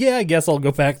 yeah, I guess I'll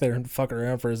go back there and fuck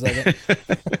around for a second.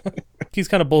 He's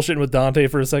kind of bullshitting with Dante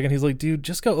for a second. He's like, dude,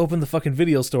 just go open the fucking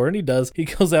video store. And he does. He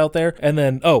goes out there, and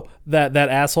then, that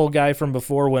asshole guy from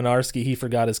before, Winoski, he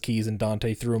forgot his keys and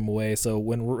Dante threw him away. So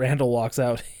when Randall walks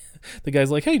out, the guy's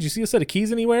like, hey, did you see a set of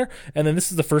keys anywhere? And then this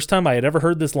is the first time I had ever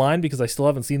heard this line because I still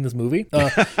haven't seen this movie.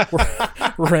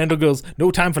 Randall goes,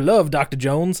 no time for love, Dr.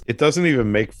 Jones. It doesn't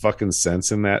even make fucking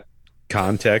sense in that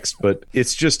context, but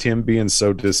it's just him being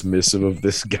so dismissive of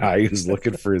this guy who's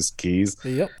looking for his keys.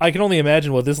 Yep. I can only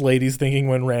imagine what this lady's thinking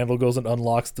when Randall goes and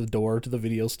unlocks the door to the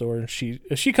video store. And she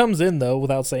comes in, though,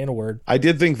 without saying a word. I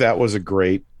did think that was a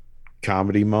great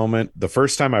comedy moment. The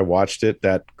first time I watched it,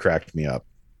 that cracked me up.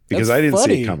 Because I didn't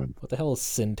see it coming. What the hell is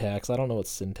syntax? I don't know what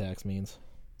syntax means.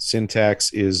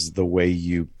 Syntax is the way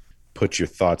you put your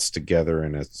thoughts together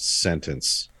in a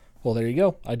sentence. Well, there you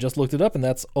go. I just looked it up, and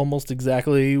that's almost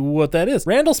exactly what that is.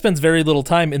 Randall spends very little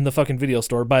time in the fucking video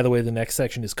store. By the way, the next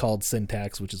section is called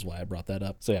syntax, which is why I brought that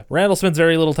up. So yeah, Randall spends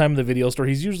very little time in the video store.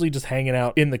 He's usually just hanging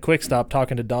out in the quick stop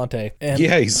talking to Dante. And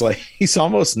yeah, he's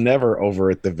almost never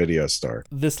over at the video store.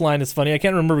 This line is funny. I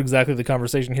can't remember exactly the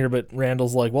conversation here, but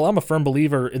Randall's like, well, I'm a firm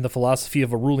believer in the philosophy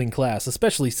of a ruling class,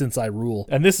 especially since I rule.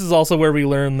 And this is also where we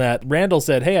learn that Randall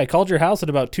said, hey, I called your house at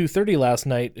about 2:30 last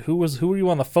night. Who were you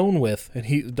on the phone with?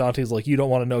 And Dante's like, you don't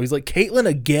want to know. He's like, Caitlin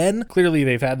again? Clearly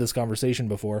they've had this conversation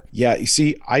before. Yeah, you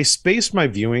see, I spaced my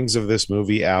viewings of this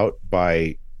movie out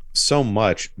by so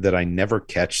much that I never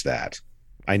catch that.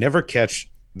 I never catch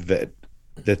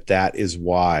that is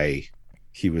why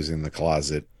he was in the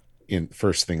closet in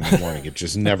first thing in the morning. It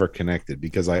just never connected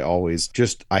because I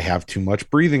have too much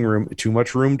breathing room, too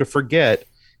much room to forget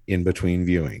in between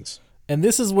viewings. And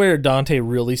this is where Dante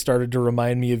really started to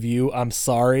remind me of you. I'm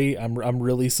sorry. I'm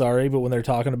really sorry. But when they're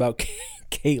talking about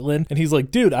Caitlin, and he's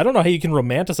like, dude, I don't know how you can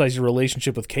romanticize your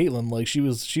relationship with Caitlin. Like she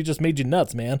just made you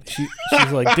nuts, man.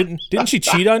 She's like, didn't she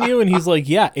cheat on you? And he's like,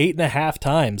 yeah, 8.5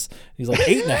 times. He's like,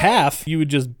 8.5? You would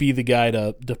just be the guy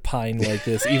to pine like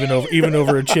this, even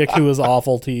over a chick who was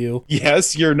awful to you.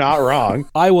 Yes, you're not wrong.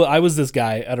 I was this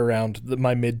guy at around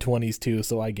my mid-20s too,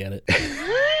 so I get it.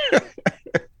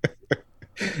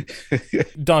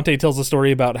 Dante tells a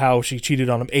story about how she cheated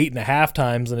on him 8.5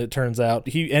 times, and it turns out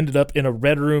he ended up in a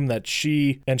bedroom that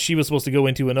she was supposed to go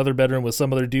into another bedroom with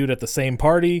some other dude at the same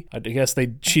party. I guess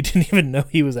she didn't even know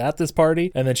he was at this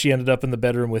party, and then she ended up in the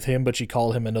bedroom with him, but she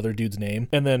called him another dude's name.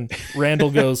 And then Randall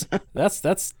goes, that's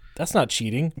not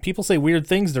cheating. People say weird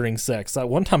things during sex.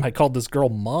 One time I called this girl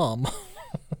mom.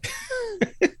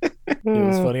 It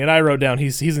was funny. And I wrote down,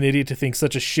 he's an idiot to think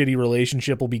such a shitty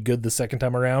relationship will be good the second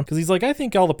time around. Because he's like, I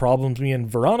think all the problems me and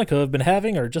Veronica have been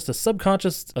having are just a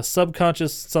subconscious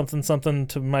something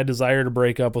to my desire to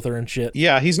break up with her and shit.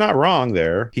 Yeah, he's not wrong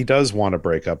there. He does want to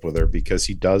break up with her because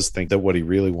he does think that what he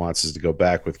really wants is to go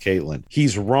back with Caitlin.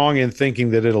 He's wrong in thinking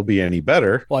that it'll be any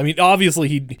better. Well, I mean,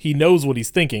 obviously he knows what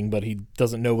he's thinking, but he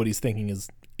doesn't know what he's thinking is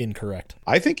incorrect.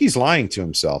 I think he's lying to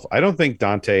himself. I don't think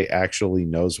Dante actually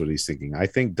knows what he's thinking. I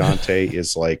think Dante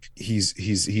is like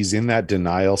he's in that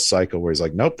denial cycle where he's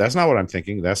like, nope, that's not what I'm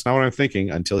thinking. That's not what I'm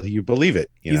thinking until you believe it.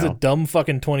 He's a dumb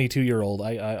fucking 22-year-old.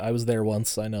 I was there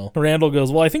once. I know. Randall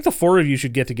goes, well, I think the four of you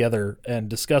should get together and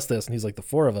discuss this. And he's like, the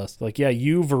four of us? Like, yeah,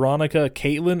 you, Veronica,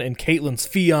 Caitlin, and Caitlin's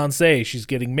fiance. She's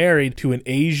getting married to an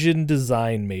Asian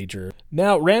design major.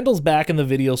 Now, Randall's back in the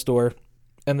video store.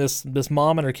 And this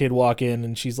mom and her kid walk in,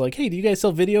 and she's like, hey, do you guys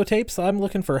sell videotapes? I'm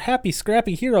looking for Happy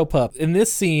Scrappy Hero Pup. In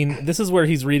this scene, this is where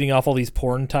he's reading off all these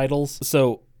porn titles.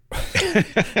 So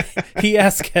he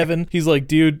asks Kevin, he's like,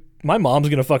 dude, my mom's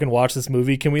going to fucking watch this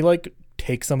movie. Can we, like,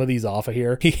 take some of these off of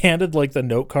here? He handed, like, the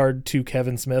note card to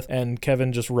Kevin Smith, and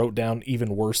Kevin just wrote down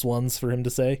even worse ones for him to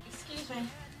say. Excuse me,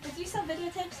 do you sell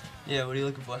videotapes? Yeah, what are you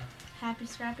looking for? Happy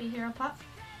Scrappy Hero Pup?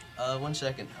 1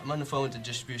 second. I'm on the phone with the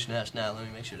distribution house now. Let me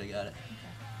make sure they got it.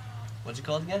 What's it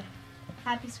called again?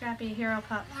 Happy Scrappy Hero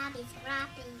Pup. Happy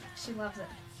Scrappy. She loves it.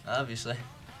 Obviously.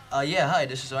 Yeah, hi,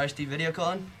 this is RST Video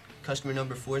calling. Customer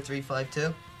number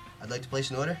 4352. I'd like to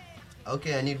place an order.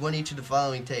 Okay, I need one each of the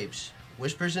following tapes.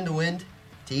 Whispers in the Wind,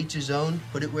 To Each His Own,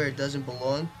 Put It Where It Doesn't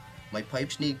Belong, My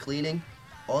Pipes Need Cleaning,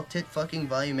 All Tit Fucking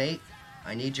Volume 8,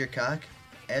 I Need Your Cock,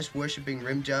 Ass Worshipping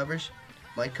Rim Jobbers,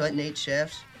 My Cutting 8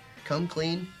 Shafts, Come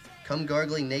Clean, Come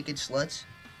Gargling Naked Sluts,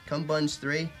 Come Buns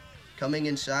 3, Coming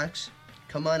in Socks,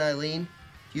 Come On Eileen,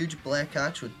 Huge Black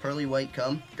Cocks with Pearly White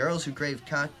Cum, Girls Who Crave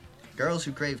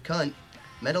Cunt,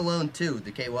 Metalone 2,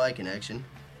 the KY Connection,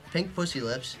 Pink Pussy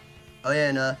Lips, oh yeah,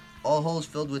 and All Holes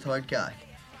Filled with Hard Cock.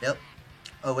 Yep.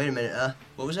 Oh, wait a minute,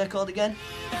 what was that called again?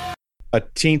 A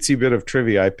teensy bit of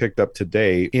trivia I picked up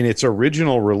today. In its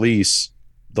original release,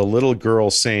 the little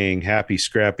girl saying Happy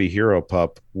Scrappy Hero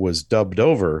Pup was dubbed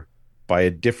over by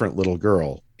a different little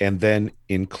girl. And then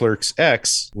in Clerks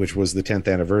X, which was the 10th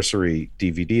anniversary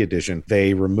DVD edition,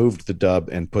 they removed the dub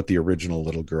and put the original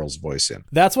little girl's voice in.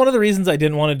 That's one of the reasons I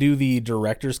didn't want to do the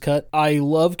director's cut. I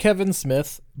love Kevin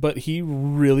Smith, but he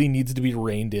really needs to be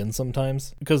reined in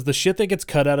sometimes. Because the shit that gets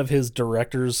cut out of his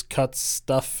director's cut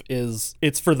stuff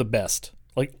it's for the best.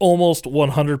 Like almost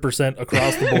 100%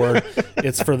 across the board,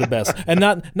 it's for the best, and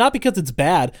not because it's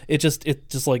bad. It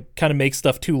just like kind of makes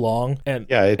stuff too long,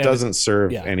 and it doesn't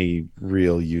serve any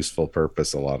real useful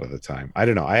purpose a lot of the time. I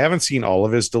don't know. I haven't seen all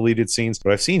of his deleted scenes,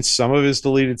 but I've seen some of his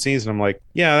deleted scenes, and I'm like,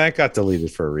 yeah, that got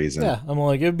deleted for a reason. Yeah, I'm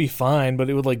like, it'd be fine, but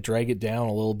it would like drag it down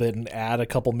a little bit and add a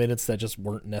couple minutes that just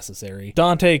weren't necessary.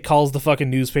 Dante calls the fucking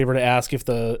newspaper to ask if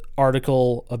the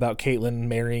article about Caitlin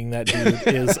marrying that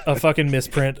dude is a fucking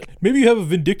misprint. Maybe you have a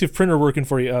vindictive printer working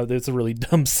for you. It's a really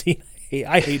dumb scene.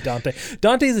 I hate Dante.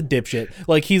 Dante's a dipshit.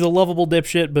 Like, he's a lovable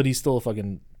dipshit, but he's still a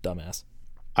fucking dumbass.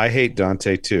 I hate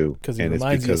Dante too, and it's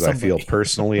because I feel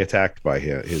personally attacked by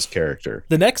his character.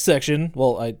 The next section,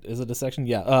 is it a section?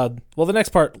 Yeah. Well, the next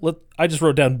part, I just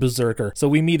wrote down Berserker. So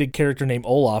we meet a character named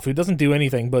Olaf who doesn't do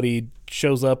anything, but he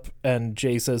shows up and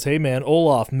Jay says, "Hey man,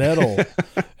 Olaf, metal."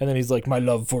 And then he's like, "My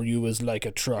love for you is like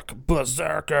a truck.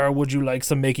 Berserker, would you like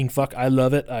some making fuck?" I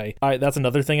love it. I that's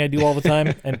another thing I do all the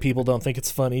time, and people don't think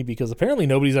it's funny because apparently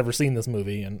nobody's ever seen this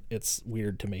movie, and it's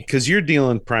weird to me. Because you're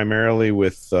dealing primarily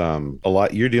with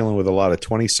you're dealing with a lot of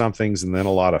 20-somethings and then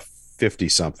a lot of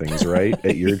 50-somethings, right?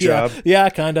 At your job? Yeah,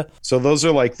 kind of. So those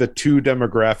are like the two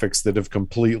demographics that have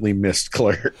completely missed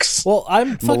Clerks. Well,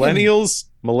 I'm millennials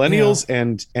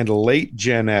and late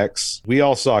Gen X. We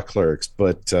all saw Clerks,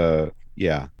 but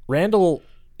yeah. Randall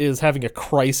is having a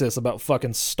crisis about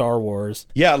fucking Star Wars.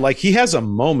 Yeah, like he has a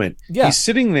moment. Yeah. He's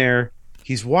sitting there,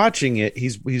 he's watching it,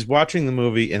 he's watching the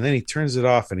movie, and then he turns it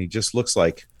off and he just looks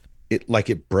like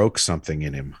it broke something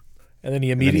in him. And then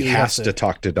he immediately has to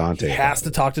talk to Dante. He has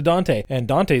to talk to Dante. And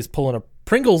Dante's pulling a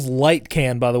Pringles Light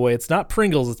can, by the way. It's not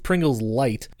Pringles, it's Pringles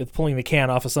Light. It's pulling the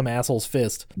can off of some asshole's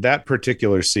fist. That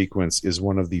particular sequence is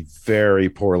one of the very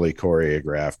poorly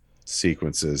choreographed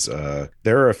sequences.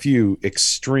 There are a few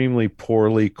extremely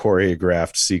poorly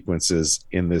choreographed sequences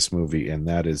in this movie, and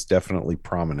that is definitely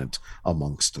prominent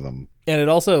amongst them. And it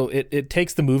also it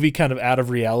takes the movie kind of out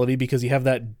of reality because you have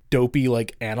that dopey,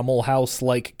 like, Animal House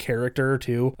like character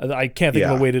too. I can't think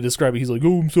of a way to describe it. He's like,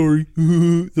 "Oh, I'm sorry,"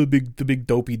 the big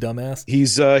dopey dumbass.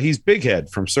 He's Big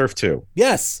Head from Surf 2.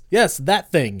 Yes,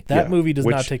 that thing. That movie does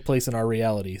not take place in our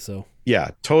reality, so.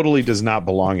 Yeah, totally does not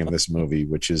belong in this movie,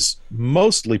 which is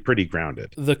mostly pretty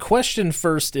grounded. The question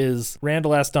first is,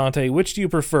 Randall asks Dante, which do you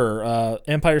prefer,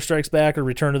 Empire Strikes Back or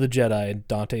Return of the Jedi? And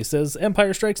Dante says,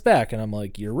 Empire Strikes Back. And I'm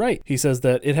like, you're right. He says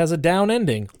that it has a down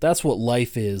ending. That's what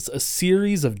life is, a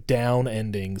series of down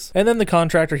endings. And then the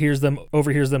contractor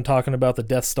overhears them talking about the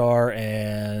Death Star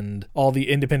and all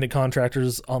the independent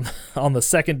contractors on the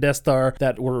second Death Star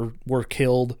that were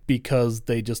killed because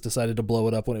they just decided to blow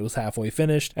it up when it was halfway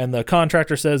finished. And the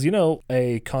contractor says,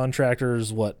 a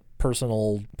contractor's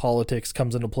personal politics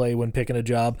comes into play when picking a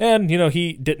job. And,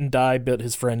 he didn't die, but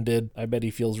his friend did. I bet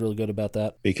he feels really good about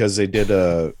that. Because they did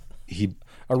a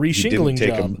reshingling job.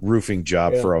 Take a roofing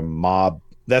job for a mob.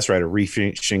 That's right, a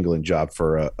reshingling job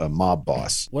for a mob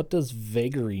boss. What does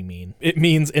vagary mean? It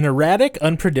means an erratic,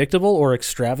 unpredictable, or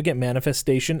extravagant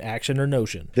manifestation, action, or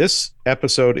notion. This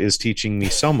episode is teaching me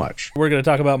so much. We're going to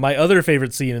talk about my other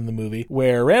favorite scene in the movie,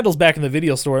 where Randall's back in the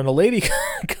video store and a lady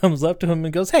comes up to him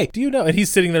and goes, "Hey, do you know?" And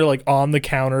he's sitting there like on the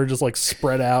counter, just like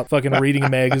spread out, fucking reading a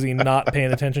magazine, not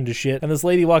paying attention to shit. And this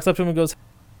lady walks up to him and goes,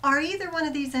 "Are either one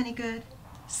of these any good?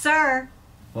 Sir?"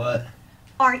 What?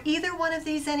 "Are either one of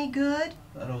these any good?"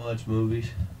 I don't watch movies.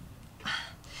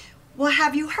 Well,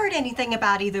 have you heard anything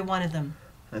about either one of them?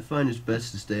 I find it's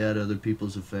best to stay out of other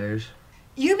people's affairs.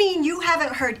 You mean you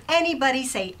haven't heard anybody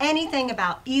say anything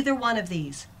about either one of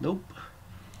these? Nope.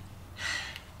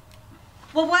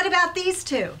 Well, what about these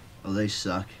two? Oh, they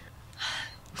suck.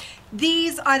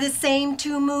 These are the same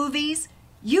two movies?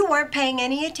 You weren't paying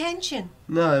any attention.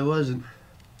 No, I wasn't.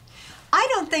 I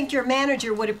don't think your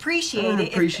manager would appreciate it. I don't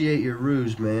appreciate your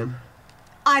ruse, ma'am.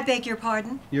 I beg your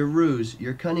pardon? Your ruse,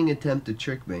 your cunning attempt to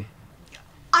trick me.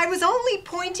 I was only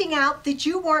pointing out that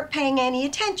you weren't paying any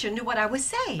attention to what I was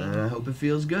saying. I hope it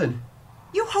feels good.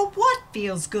 You hope what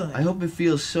feels good? I hope it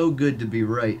feels so good to be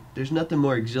right. There's nothing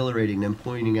more exhilarating than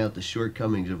pointing out the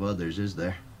shortcomings of others, is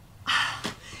there?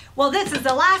 Well, this is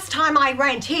the last time I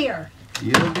rent here.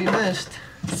 You'll be missed.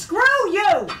 Screw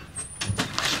you!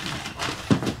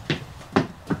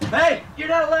 Hey, you're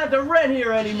not allowed to rent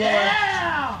here anymore.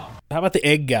 Yeah! How about the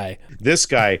egg guy? This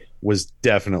guy was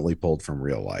definitely pulled from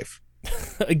real life.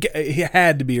 He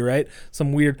had to be, right?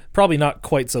 Some weird, probably not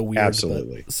quite so weird.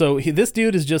 Absolutely. So this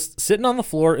dude is just sitting on the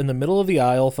floor in the middle of the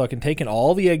aisle, fucking taking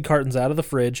all the egg cartons out of the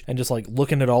fridge and just like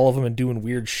looking at all of them and doing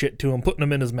weird shit to him, putting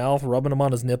them in his mouth, rubbing them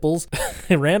on his nipples.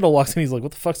 And Randall walks in, he's like,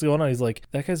 "What the fuck's going on?" He's like,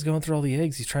 "That guy's going through all the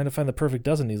eggs. He's trying to find the perfect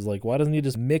dozen." He's like, "Why doesn't he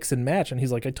just mix and match?" And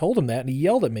he's like, "I told him that and he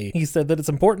yelled at me. He said that it's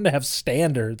important to have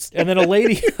standards." And then a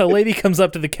lady comes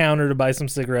up to the counter to buy some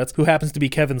cigarettes who happens to be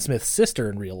Kevin Smith's sister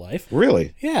in real life.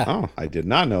 Really? Yeah. Oh. I did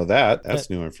not know that. That's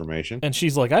new information. And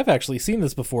she's like, I've actually seen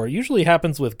this before. It usually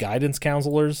happens with guidance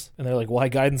counselors. And they're like, why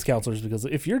guidance counselors? Because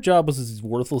if your job was as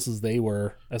worthless as they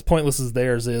were, as pointless as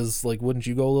theirs is, like, wouldn't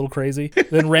you go a little crazy?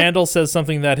 Then Randall says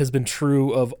something that has been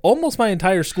true of almost my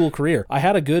entire school career. I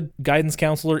had a good guidance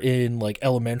counselor in, like,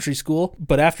 elementary school,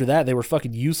 but after that, they were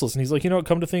fucking useless. And he's like, you know what,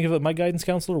 come to think of it, my guidance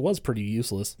counselor was pretty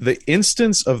useless. The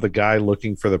instance of the guy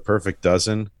looking for the perfect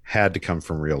dozen had to come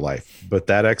from real life, but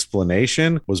that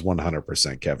explanation was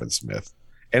 100% Kevin Smith.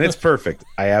 And it's perfect.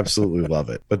 I absolutely love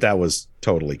it. But that was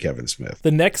totally Kevin Smith.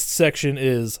 The next section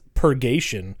is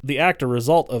purgation, the act or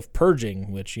result of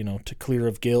purging, which, you know, to clear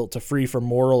of guilt, to free from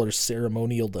moral or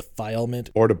ceremonial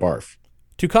defilement. Or to barf.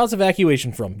 To cause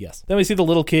evacuation from, yes. Then we see the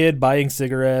little kid buying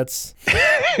cigarettes.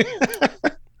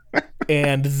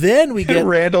 And then we get...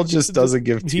 Randall just doesn't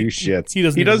give two shits.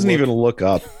 He doesn't even look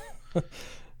up.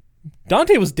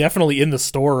 Dante was definitely in the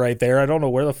store right there. I don't know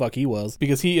where the fuck he was,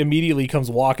 because he immediately comes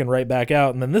walking right back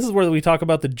out. And then this is where we talk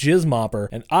about the jizz mopper.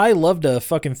 And I love to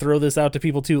fucking throw this out to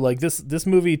people too. Like this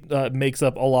movie makes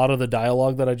up a lot of the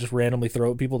dialogue that I just randomly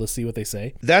throw at people to see what they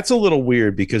say. That's a little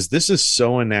weird because this is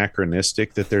so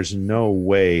anachronistic that there's no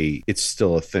way it's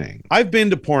still a thing. I've been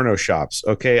to porno shops.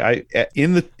 Okay.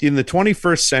 In the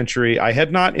 21st century, I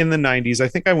had not in the 90s. I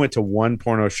think I went to one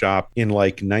porno shop in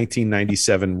like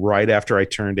 1997, right after I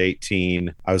turned 18.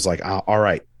 I was like, all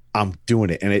right, I'm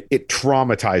doing it. And it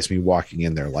traumatized me walking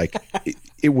in there. Like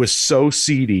it was so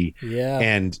seedy. Yeah.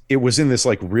 And it was in this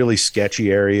like really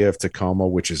sketchy area of Tacoma,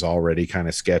 which is already kind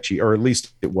of sketchy, or at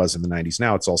least it was in the 90s.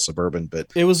 Now it's all suburban,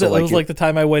 but it was like the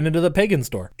time I went into the pagan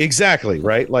store. Exactly.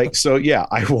 Right. Like, so yeah,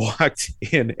 I walked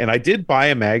in and I did buy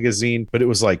a magazine, but it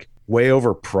was like way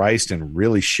overpriced and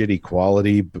really shitty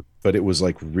quality. But it was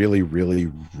like really,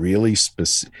 really, really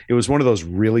specific. It was one of those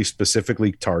really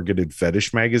specifically targeted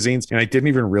fetish magazines. And I didn't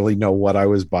even really know what I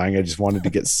was buying. I just wanted to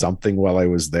get something while I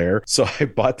was there. So I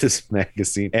bought this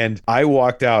magazine and I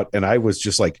walked out and I was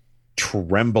just like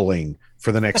trembling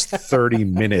for the next 30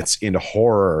 minutes in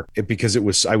horror because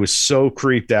I was so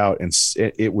creeped out and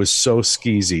it was so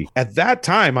skeezy. At that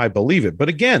time, I believe it. But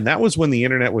again, that was when the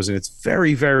internet was in its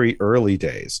very, very early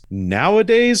days.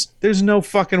 Nowadays, there's no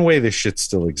fucking way this shit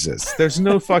still exists. There's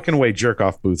no fucking way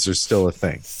jerk-off booths are still a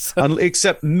thing.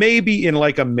 Except maybe in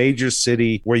like a major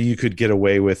city where you could get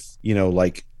away with, you know,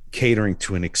 like catering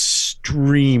to an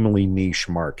extremely niche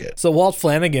market. So Walt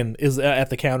Flanagan is at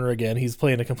the counter again. He's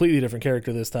playing a completely different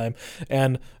character this time.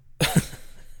 And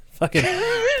fucking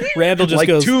Randall just like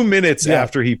goes... 2 minutes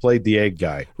after he played the egg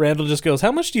guy. Randall just goes,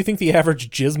 how much do you think the average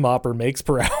jizz mopper makes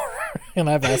per hour? And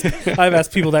I've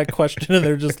asked people that question and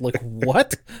they're just like,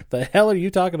 what the hell are you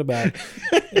talking about?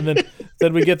 And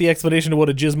then we get the explanation of what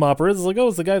a jizz mopper is. It's like, oh,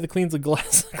 it's the guy that cleans the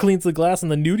glass in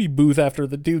the nudie booth after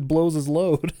the dude blows his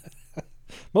load.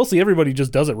 Mostly everybody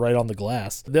just does it right on the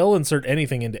glass. They'll insert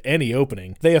anything into any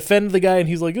opening. They offend the guy and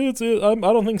he's like, I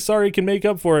don't think sorry can make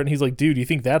up for it. And he's like, dude, you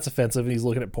think that's offensive? And he's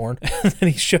looking at porn. And then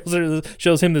he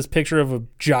shows him this picture of a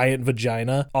giant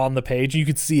vagina on the page. You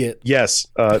could see it. Yes,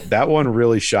 that one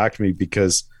really shocked me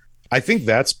because I think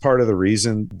that's part of the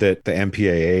reason that the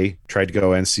MPAA tried to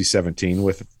go NC-17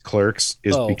 with Clerks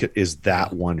is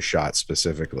that one shot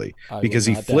specifically because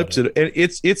he flips it. And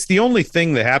it's the only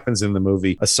thing that happens in the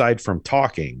movie aside from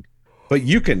talking. But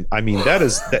you can, I mean,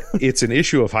 it's an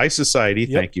issue of High Society.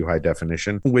 Yep. Thank you, High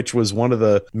Definition, which was one of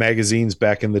the magazines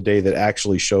back in the day that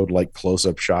actually showed like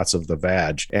close-up shots of the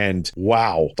vag. And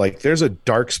wow, like there's a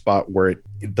dark spot where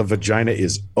the vagina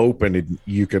is open and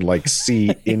you can like see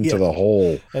into the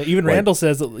hole. Even Randall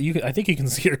says that I think you can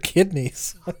see her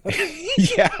kidneys.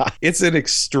 Yeah, it's an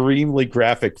extremely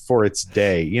graphic for its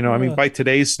day. You know, I mean, by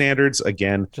today's standards,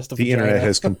 again, the internet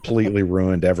has completely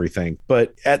ruined everything.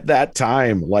 But at that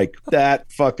time, like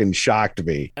that fucking shocked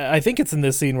me. I think it's in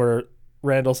this scene where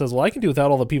Randall says, well, I can do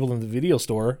without all the people in the video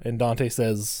store. And Dante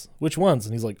says, which ones?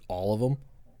 And he's like, all of them.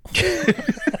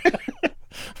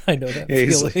 I know that. Yeah,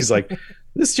 he's like,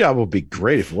 this job would be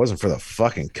great if it wasn't for the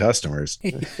fucking customers.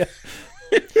 Yeah.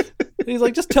 He's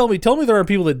like, just tell me there are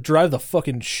people that drive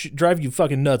you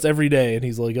fucking nuts every day. And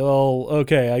he's like, oh,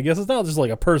 okay, I guess it's not just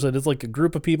like a person, it's like a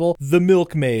group of people. The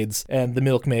milkmaids, and the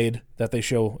milkmaid that they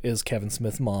show is Kevin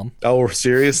Smith's mom. Oh,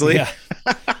 seriously? Yeah.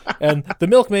 And the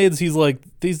milkmaids, he's like,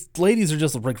 these ladies are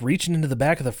just like reaching into the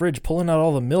back of the fridge, pulling out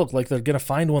all the milk like they're gonna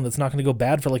find one that's not gonna go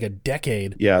bad for like a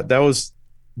decade. Yeah, that was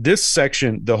this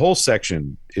section. The whole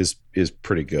section is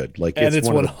pretty good. Like, and it's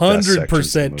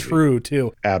 100% true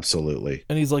too. Absolutely.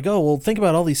 And he's like, oh well, think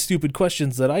about all these stupid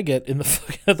questions that I get in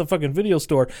at the fucking video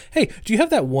store. Hey, do you have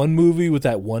that one movie with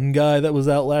that one guy that was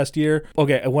out last year?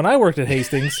 Okay, when I worked at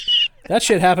Hastings, That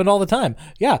shit happened all the time.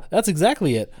 Yeah, that's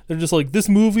exactly it. They're just like, this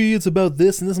movie, it's about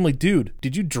this and this. I'm like, dude,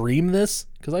 did you dream this?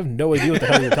 Because I have no idea what the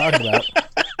hell you're talking about.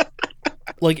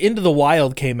 Like, Into the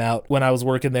Wild came out when I was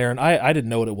working there, and I didn't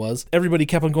know what it was. Everybody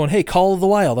kept on going, hey, Call of the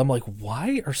Wild. I'm like,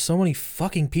 why are so many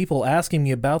fucking people asking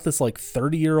me about this, like,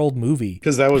 30-year-old movie?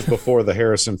 Because that was before the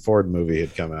Harrison Ford movie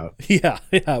had come out. Yeah,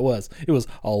 it was. It was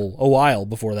a while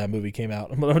before that movie came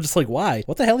out. But I'm just like, why?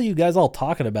 What the hell are you guys all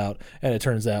talking about? And it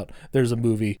turns out there's a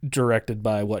movie directed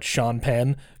by, Sean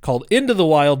Penn called Into the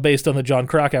Wild based on the John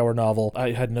Krakauer novel.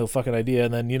 I had no fucking idea.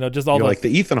 And then, just all like the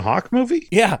Ethan Hawke movie?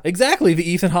 Yeah, exactly. The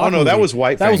Ethan Hawke movie. Oh, no, that was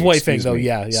White Fang. That was White Fang, though.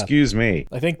 Yeah. Excuse me.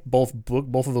 I think both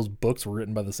of those books were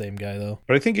written by the same guy, though.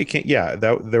 But I think it can't. Yeah,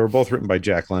 they were both written by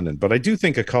Jack London. But I do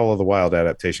think a Call of the Wild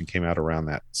adaptation came out around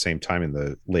that same time in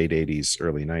the late '80s,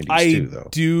 early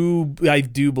 '90s too. Though I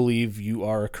do believe you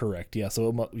are correct. Yeah.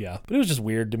 So yeah, but it was just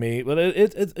weird to me. But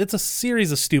it's a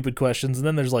series of stupid questions, and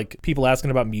then there's like people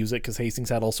asking about music because Hastings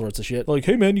had all sorts of shit. Like,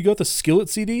 hey man, you got the Skillet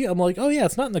CD? I'm like, oh yeah,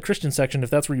 it's not in the Christian section if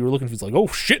that's where you were looking. He's like, oh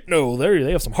shit, no,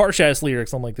 they have some harsh ass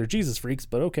lyrics. I'm like, they're Jesus freaks,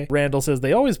 but okay. Randall says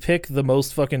they always pick the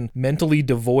most fucking mentally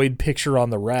devoid picture on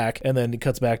the rack, and then it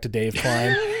cuts back to Dave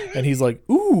Klein, and he's like,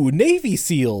 ooh, Navy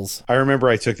SEALs. I remember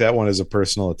I took that one as a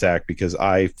personal attack because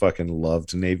I fucking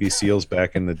loved Navy SEALs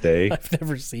back in the day. I've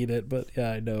never seen it, but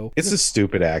yeah, I know. It's a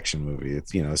stupid action movie.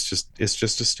 It's it's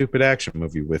just a stupid action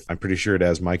movie with, I'm pretty sure it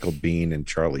has Michael Biehn and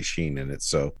Charlie Sheen in it.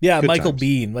 So yeah, Michael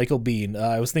Biehn.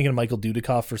 I was thinking of Michael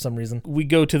Dudikoff for some reason. We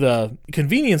go to the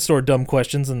convenience store dumb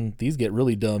questions, and these get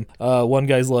really dumb. One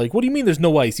guy's like, what do you mean there's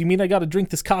no ice? You mean I gotta drink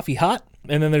this coffee hot?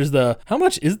 And then there's how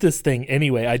much is this thing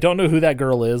anyway? I don't know who that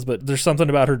girl is, but there's something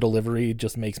about her delivery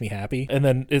just makes me happy. And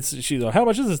then she's like, how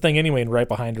much is this thing anyway? And right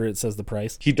behind her it says the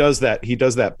price. He does that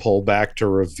pullback to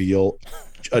reveal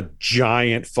a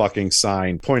giant fucking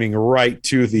sign pointing right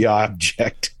to the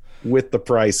object with the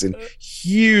price in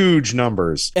huge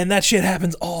numbers. And that shit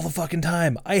happens all the fucking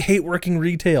time. I hate working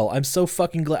retail. I'm so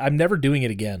fucking glad. I'm never doing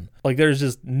it again. Like, there's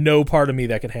just no part of me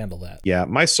that can handle that. Yeah,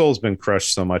 my soul's been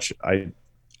crushed so much.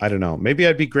 I don't know. Maybe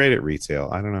I'd be great at retail.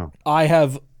 I don't know. I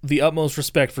have the utmost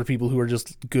respect for people who are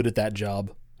just good at that job,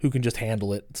 who can just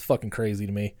handle it. It's fucking crazy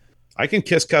to me. I can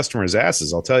kiss customers'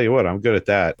 asses. I'll tell you what, I'm good at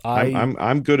that.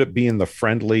 I'm good at being the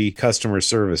friendly customer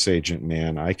service agent,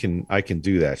 man. I can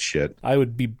do that shit. I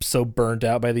would be so burnt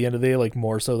out by the end of the day, like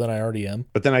more so than I already am.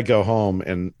 But then I go home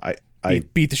and I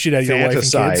beat the shit out of your wife and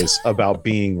kids. Fantasize about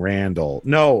being Randall.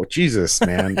 No, Jesus,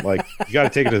 man. Like, you got to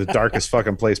take it to the darkest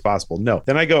fucking place possible. No.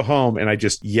 Then I go home and I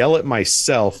just yell at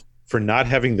myself for not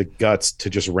having the guts to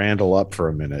just Randall up for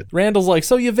a minute. Randall's like,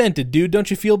 so you vented, dude.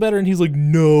 Don't you feel better? And he's like,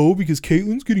 no, because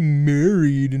Caitlin's getting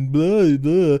married and blah,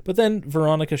 blah. But then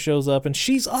Veronica shows up and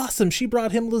she's awesome. She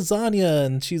brought him lasagna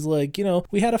and she's like,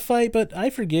 we had a fight, but I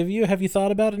forgive you. Have you thought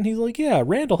about it? And he's like, yeah,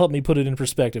 Randall helped me put it in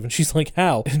perspective. And she's like,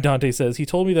 how? And Dante says, he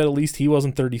told me that at least he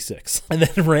wasn't 36. And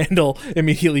then Randall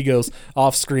immediately goes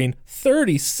off screen,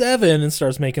 37, and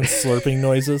starts making slurping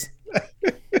noises.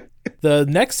 The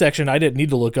next section I didn't need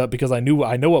to look up because I know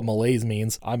what malaise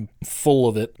means. I'm full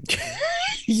of it.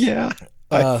 Yeah,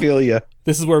 I feel you.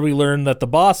 This is where we learn that the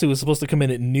boss, who was supposed to come in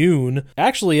at noon,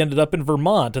 actually ended up in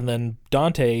Vermont. And then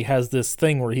Dante has this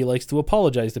thing where he likes to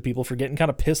apologize to people for getting kind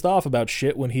of pissed off about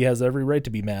shit when he has every right to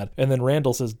be mad. And then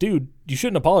Randall says, dude, you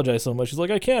shouldn't apologize so much. He's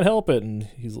like, I can't help it. And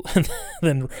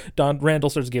then Randall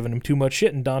starts giving him too much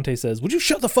shit. And Dante says, would you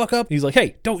shut the fuck up? And he's like,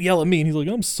 hey, don't yell at me. And he's like,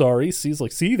 I'm sorry. He's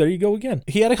like, see, there you go again.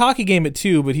 He had a hockey game at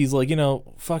 2, but he's like,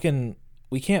 fucking...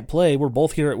 we can't play. We're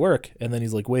both here at work. And then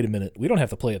he's like, wait a minute. We don't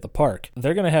have to play at the park.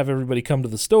 They're going to have everybody come to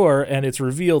the store, and it's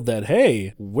revealed that,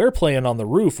 hey, we're playing on the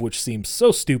roof, which seems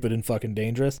so stupid and fucking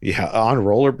dangerous. Yeah, on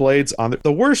rollerblades.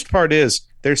 The worst part is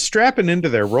they're strapping into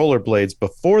their rollerblades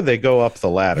before they go up the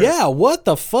ladder. Yeah, what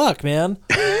the fuck, man?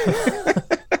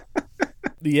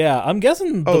 Yeah, I'm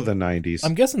guessing... the 90s.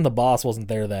 I'm guessing the boss wasn't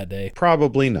there that day.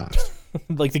 Probably not.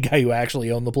 Like the guy who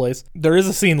actually owned the place. There is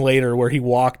a scene later where he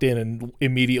walked in and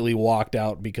immediately walked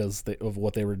out because of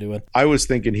what they were doing. I was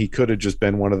thinking he could have just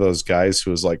been one of those guys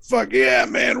who was like, fuck yeah,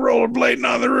 man, rollerblading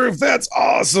on the roof. That's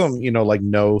awesome. Like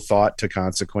no thought to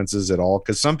consequences at all.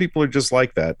 Because some people are just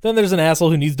like that. Then there's an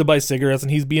asshole who needs to buy cigarettes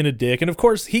and he's being a dick. And of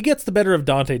course, he gets the better of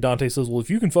Dante. Dante says, well, if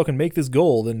you can fucking make this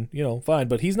goal, then, fine.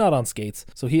 But he's not on skates.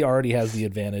 So he already has the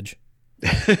advantage.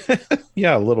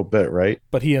 Yeah, a little bit, right?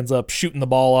 But he ends up shooting the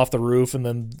ball off the roof, and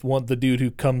then the dude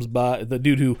who comes by, the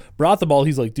dude who brought the ball,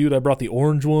 he's like, dude, I brought the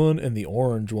orange one and the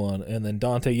orange one. And then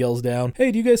Dante yells down,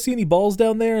 hey, do you guys see any balls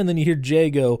down there? And then you hear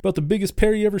Jay go, about the biggest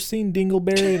pair you ever seen,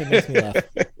 Dingleberry, and it makes me laugh.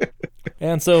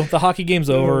 And so the hockey game's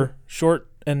over. Short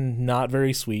and not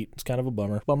very sweet. It's kind of a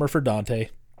bummer. Bummer for Dante.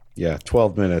 Yeah,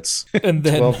 12 minutes. And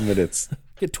then 12 minutes.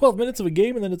 Get 12 minutes of a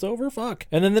game and then it's over? Fuck.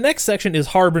 And then the next section is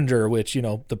Harbinger, which, you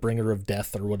know, the bringer of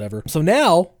death or whatever. So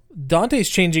now Dante's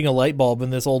changing a light bulb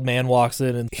and this old man walks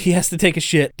in and he has to take a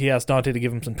shit. He asks Dante to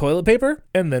give him some toilet paper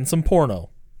and then some porno.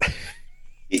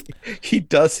 He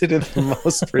does it in the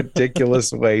most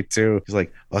ridiculous way too. He's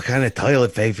like, "What kind of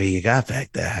toilet paper you got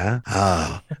back there,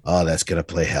 huh? Oh, that's gonna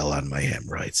play hell on my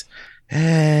hemorrhoids.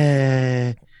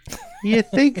 You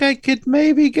think I could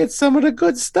maybe get some of the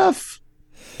good stuff?"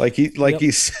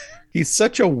 He's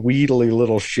such a wheedly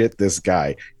little shit. This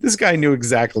guy knew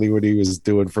exactly what he was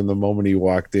doing from the moment he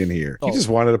walked in here. He just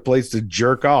wanted a place to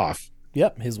jerk off.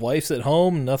 Yep, his wife's at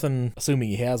home, nothing, assuming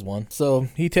he has one. So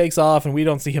he takes off and we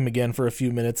don't see him again for a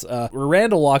few minutes.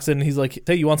 Randall walks in and he's like,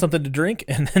 "Hey, you want something to drink?"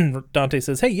 And then Dante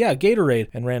says, "Hey, yeah, Gatorade."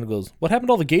 And Randall goes, "What happened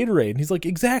to all the Gatorade?" And he's like,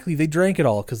 "Exactly, they drank it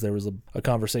all." Because there was a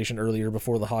conversation earlier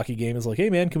before the hockey game. It's like, "Hey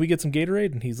man, can we get some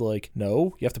Gatorade?" And he's like,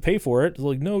 "No, you have to pay for it." It's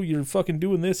like, "No, you're fucking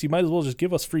doing this. You might as well just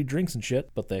give us free drinks and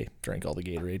shit." But they drank all the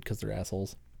Gatorade because they're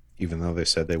assholes. Even though they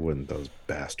said they wouldn't, those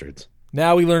bastards.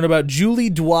 Now we learn about Julie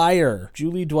Dwyer.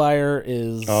 Julie Dwyer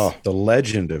is... Oh, the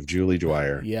legend of Julie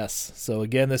Dwyer. Yes. So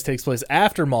again, this takes place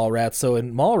after Mallrats. So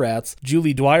in Mallrats,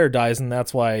 Julie Dwyer dies, and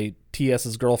that's why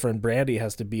T.S.'s girlfriend Brandy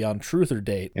has to be on Truth or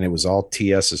Date. And it was all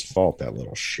T.S.'s fault, that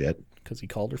little shit. Because he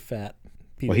called her fat.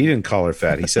 Well, he didn't call her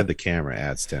fat. He said the camera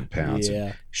adds 10 pounds. Yeah.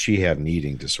 And she had an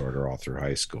eating disorder all through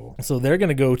high school. So they're going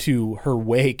to go to her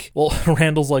wake. Well,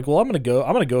 Randall's like, "Well, I'm going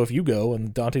to go if you go."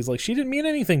 And Dante's like, "She didn't mean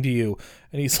anything to you."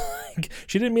 And he's like,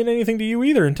 "She didn't mean anything to you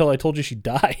either until I told you she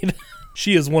died."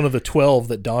 She is one of the 12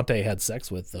 that Dante had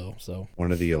sex with, though. So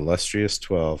one of the illustrious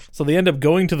 12. So they end up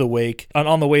going to the wake.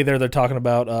 On the way there, they're talking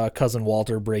about Cousin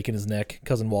Walter breaking his neck.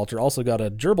 Cousin Walter also got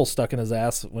a gerbil stuck in his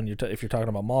ass when if you're talking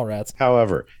about Mallrats.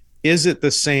 However, is it the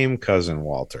same Cousin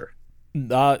Walter?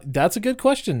 That's a good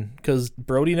question, because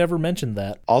Brody never mentioned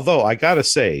that. Although, I gotta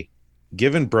say,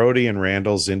 given Brody and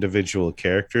Randall's individual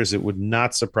characters, it would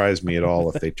not surprise me at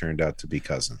all if they turned out to be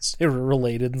cousins. They were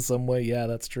related in some way. Yeah,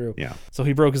 that's true. Yeah. So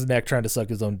he broke his neck trying to suck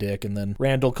his own dick, and then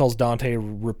Randall calls Dante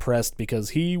repressed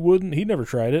because he never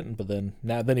tried it, but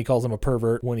then he calls him a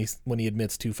pervert when he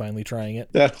admits to finally trying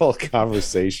it. That whole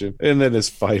conversation, and then his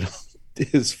final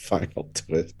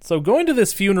twist. So going to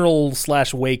this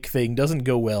funeral/wake thing doesn't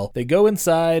go well. They go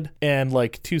inside, and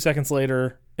like 2 seconds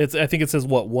later, I think it says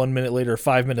 1 minute later,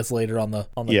 5 minutes later on the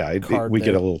card. We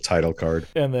get a little title card,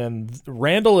 and then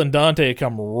Randall and Dante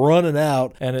come running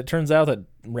out, and it turns out that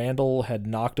Randall had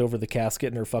knocked over the casket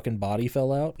and her fucking body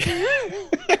fell out.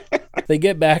 They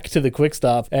get back to the quick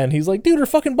stop, and he's like, "Dude, her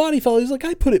fucking body fell." He's like,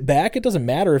 "I put it back. It doesn't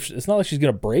matter if it's not like she's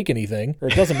gonna break anything, or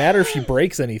it doesn't matter if she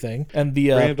breaks anything." And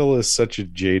the Randall is such a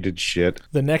jaded shit.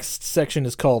 The next section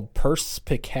is called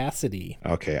perspicacity.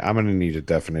 Okay, I'm gonna need a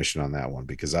definition on that one,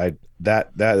 because that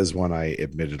is one I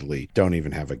admittedly don't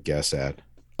even have a guess at.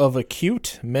 Of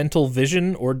acute mental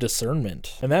vision or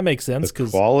discernment. And that makes sense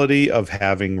because the quality of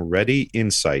having ready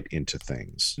insight into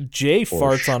things. Jay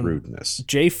farts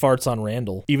on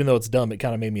Randall. Even though it's dumb, it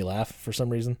kind of made me laugh for some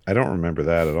reason. I don't remember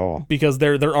that at all. Because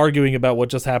they're arguing about what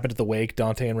just happened at the wake,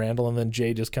 Dante and Randall, and then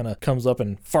Jay just kind of comes up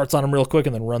and farts on him real quick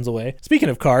and then runs away. Speaking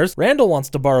of cars, Randall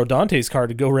wants to borrow Dante's car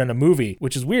to go rent a movie,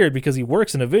 which is weird because he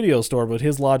works in a video store, but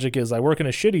his logic is, I work in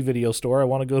a shitty video store, I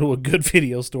want to go to a good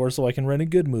video store so I can rent a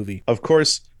good movie. Of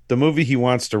course, the movie he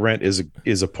wants to rent is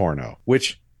a porno,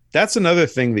 which that's another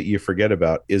thing that you forget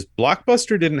about, is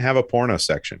Blockbuster didn't have a porno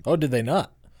section. Oh, did they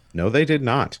not? No, they did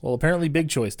not. Well, apparently Big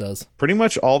Choice does. Pretty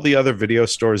much all the other video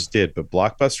stores did, but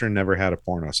Blockbuster never had a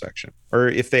porno section. Or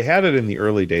if they had it in the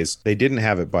early days, they didn't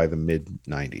have it by the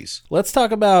mid-90s. Let's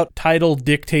talk about title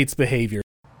dictates behavior.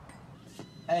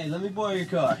 Hey, let me borrow your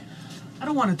car. I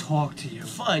don't want to talk to you.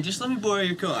 Fine, just let me borrow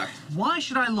your car. Why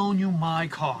should I loan you my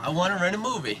car? I want to rent a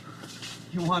movie.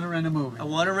 You want to rent a movie? I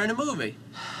want to rent a movie.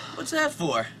 What's that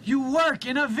for? You work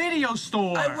in a video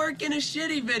store. I work in a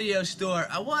shitty video store.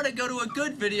 I want to go to a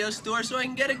good video store so I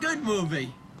can get a good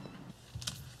movie.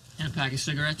 And a pack of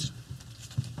cigarettes?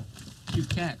 Cute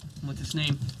cat. What's its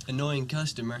name? Annoying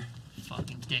customer.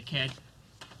 Fucking dickhead.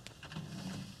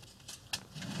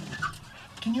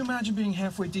 Can you imagine being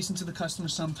halfway decent to the customer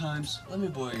sometimes? Let me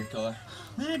borrow your car.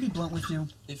 May I be blunt with you?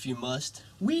 If you must.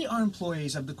 We are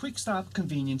employees of the Quick Stop,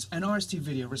 Convenience, and RST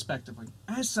Video, respectively.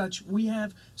 As such, we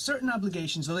have certain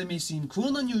obligations, though they may seem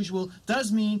cruel and unusual,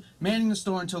 does mean manning the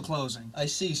store until closing. I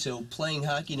see, so playing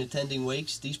hockey and attending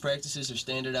wakes, these practices are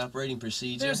standard operating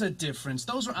procedure? There's a difference.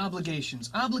 Those are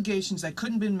obligations. Obligations that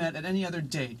couldn't been met at any other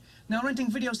date. Now, renting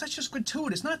videos, that's just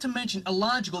gratuitous, not to mention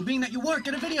illogical, being that you work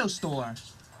at a video store.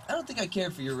 I don't think I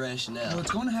care for your rationale. Well,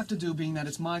 it's going to have to do, being that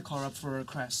it's my car up for a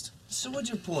crest. So what's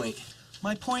your point?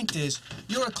 My point is,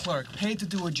 you're a clerk, paid to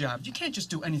do a job. You can't just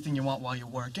do anything you want while you're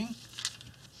working.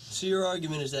 So your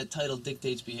argument is that title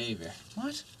dictates behavior.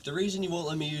 What? The reason you won't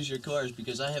let me use your car is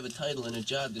because I have a title and a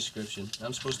job description.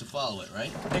 I'm supposed to follow it,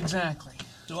 right? Exactly.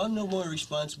 So I'm no more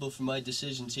responsible for my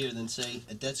decisions here than, say,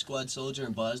 a death squad soldier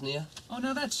in Bosnia? Oh,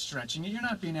 now that's stretching it. You're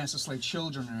not being asked to slay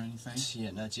children or anything. Yeah,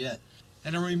 not yet.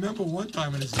 And I remember one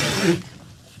time in his day.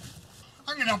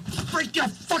 I'm gonna break your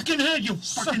fucking head, you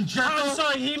fucking jerk! I'm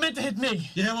sorry, he meant to hit me.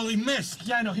 Yeah, well, he missed.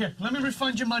 Yeah, I know. Here, let me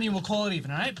refund your money and we'll call it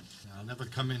even, all right? I'll never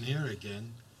come in here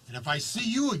again. And if I see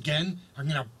you again, I'm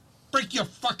gonna break your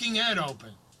fucking head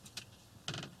open.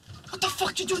 What the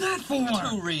fuck you do that for?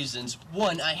 2 reasons.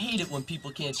 1, I hate it when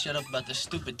people can't shut up about the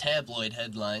stupid tabloid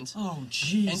headlines. Oh,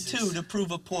 Jesus. And 2, to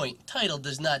prove a point, title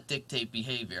does not dictate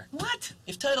behavior. What?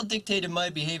 If title dictated my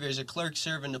behavior as a clerk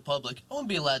serving the public, I wouldn't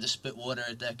be allowed to spit water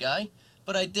at that guy.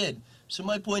 But I did. So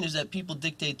my point is that people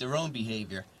dictate their own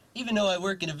behavior. Even though I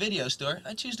work in a video store,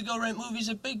 I choose to go rent movies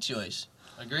at Big Choice.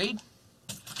 Agreed?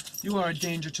 You are a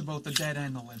danger to both the dead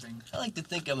and the living. I like to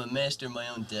think I'm a master of my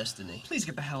own destiny. Please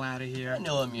get the hell out of here. I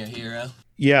know I'm your hero.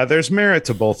 Yeah, there's merit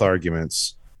to both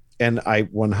arguments. And I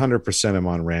 100% am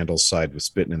on Randall's side with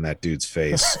spitting in that dude's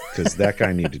face because that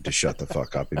guy needed to shut the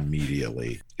fuck up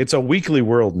immediately. It's a Weekly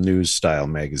World News style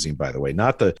magazine, by the way,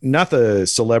 not the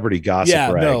celebrity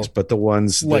gossip rags, but the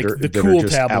ones like that are, the that cool are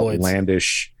just tabloids.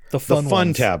 outlandish, the fun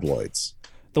ones. tabloids,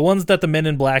 the ones that the Men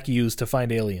in Black use to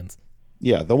find aliens.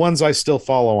 Yeah, the ones I still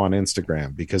follow on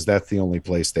Instagram because that's the only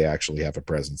place they actually have a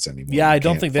presence anymore. Yeah, I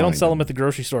don't think they don't sell them at the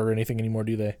grocery store or anything anymore,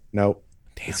 do they? Nope.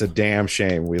 It's a damn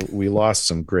shame. We lost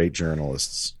some great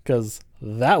journalists because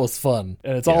that was fun,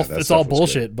 and it's all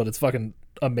bullshit, but it's fucking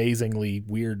amazingly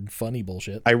weird, funny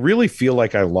bullshit. I really feel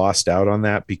like I lost out on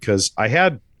that because I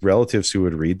had relatives who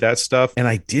would read that stuff, and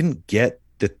I didn't get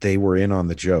that they were in on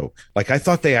the joke. Like I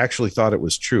thought they actually thought it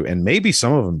was true, and maybe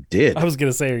some of them did. I was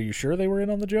gonna say, are you sure they were in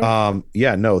on the joke?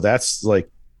 Yeah, no, that's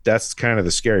kind of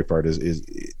the scary part is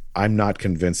I'm not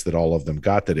convinced that all of them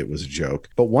got that it was a joke.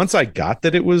 But once I got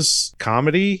that it was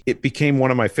comedy, it became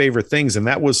one of my favorite things, and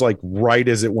that was like right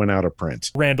as it went out of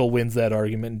print. Randall wins that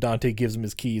argument, and Dante gives him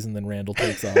his keys, and then Randall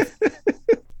takes off.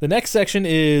 The next section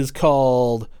is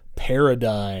called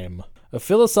Paradigm. A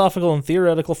philosophical and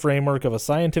theoretical framework of a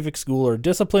scientific school or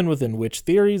discipline within which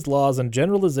theories, laws, and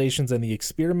generalizations and the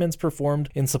experiments performed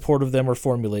in support of them are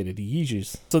formulated.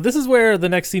 Yeezus. So this is where the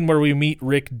next scene where we meet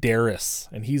Rick Darris,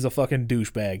 and he's a fucking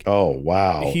douchebag. Oh,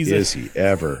 wow. Is he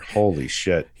ever? Holy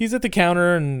shit. He's at the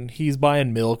counter, and he's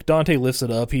buying milk. Dante lifts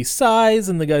it up. He sighs,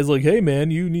 and the guy's like, hey,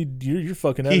 man, you're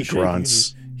fucking out of shape. He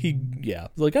grunts.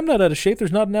 Like, I'm not out of shape.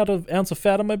 There's not an ounce of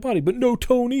fat on my body, but no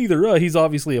tone either. He's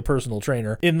obviously a personal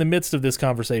trainer. In the midst of this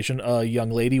conversation, a young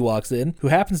lady walks in who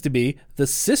happens to be the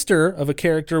sister of a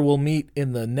character we'll meet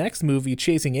in the next movie,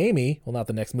 Chasing Amy. Well, not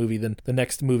the next movie, then the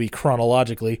next movie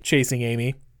chronologically, Chasing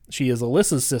Amy. She is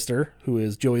Alyssa's sister, who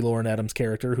is Joey Lauren Adams'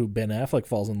 character, who Ben Affleck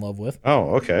falls in love with.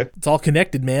 Oh, okay. It's all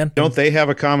connected, man. Don't they have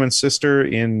a common sister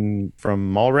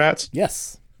from Mallrats?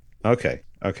 Yes. Okay.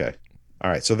 All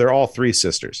right, so they're all 3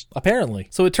 sisters. Apparently.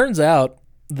 So it turns out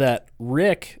that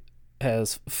Rick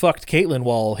has fucked Caitlin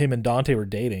while him and Dante were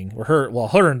dating, or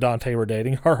her and Dante were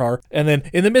dating, and then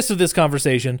in the midst of this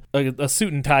conversation, a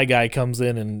suit and tie guy comes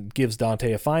in and gives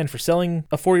Dante a fine for selling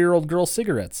a 4-year-old girl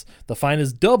cigarettes. The fine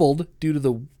is doubled due to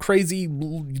the crazy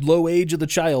low age of the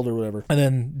child or whatever. And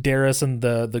then Darris and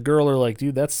the girl are like,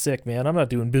 dude, that's sick, man. I'm not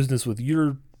doing business with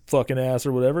your fucking ass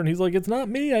or whatever. And he's like, it's not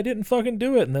me, I didn't fucking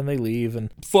do it. And then they leave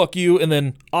and fuck you. And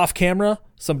then off camera,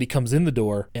 somebody comes in the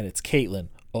door and it's Caitlin.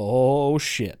 Oh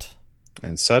shit.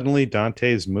 And suddenly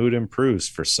Dante's mood improves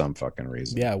for some fucking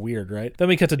reason. Yeah, weird, right? Then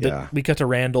we cut to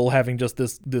Randall having just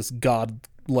this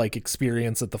god-like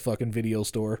experience at the fucking video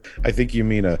store. I think you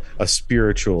mean a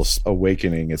spiritual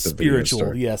awakening at the video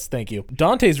store. Yes, thank you.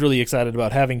 Dante's really excited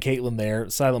about having Caitlin there.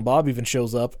 Silent Bob even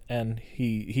shows up, and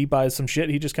he buys some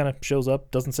shit. He just kind of shows up,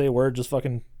 doesn't say a word, just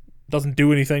fucking doesn't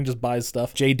do anything, just buys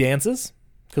stuff. Jay dances,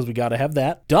 because we gotta have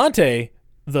that. Dante,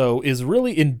 though, is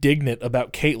really indignant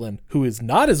about Caitlin, who is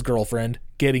not his girlfriend,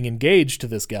 getting engaged to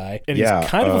this guy, and he's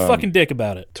kind of a fucking dick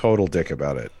about it. Total dick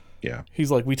about it. Yeah. He's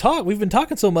like, we've been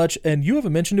talking so much, and you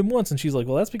haven't mentioned him once. And she's like,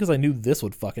 well, that's because I knew this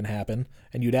would fucking happen,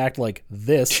 and you'd act like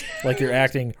this, like you're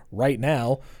acting right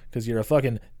now, because you're a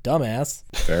fucking dumbass.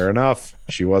 Fair enough.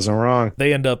 She wasn't wrong.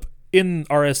 They end up in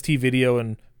RST video,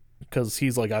 and because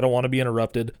he's like, I don't want to be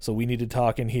interrupted, so we need to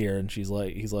talk in here. And he's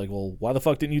like, well, why the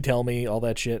fuck didn't you tell me all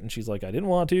that shit? And she's like, I didn't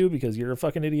want to because you're a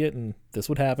fucking idiot and this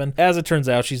would happen. As it turns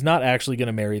out, she's not actually going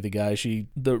to marry the guy.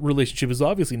 The relationship is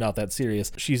obviously not that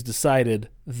serious. She's decided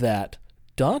that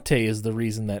Dante is the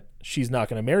reason that she's not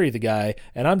going to marry the guy.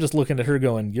 And I'm just looking at her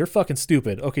going, you're fucking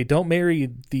stupid. Okay, don't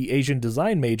marry the Asian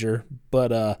design major,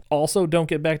 but also don't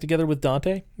get back together with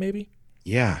Dante, maybe?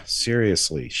 Yeah,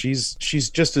 seriously. She's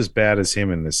just as bad as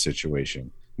him in this situation.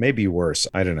 Maybe worse.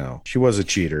 I don't know. She was a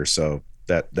cheater, so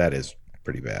that is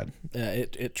pretty bad.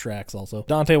 It tracks also.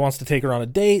 Dante wants to take her on a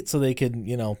date so they can,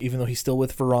 even though he's still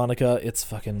with Veronica, it's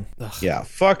fucking... Ugh. Yeah,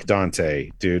 fuck Dante,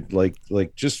 dude. Like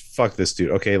just fuck this dude.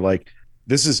 Okay, like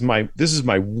this is my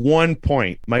one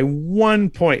point. My one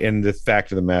point, and the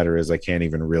fact of the matter is I can't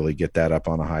even really get that up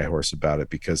on a high horse about it,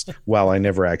 because while I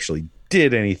never actually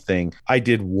did anything, I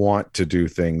did want to do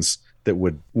things that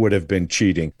would have been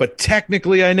cheating. But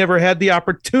technically I never had the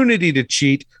opportunity to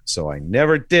cheat, so I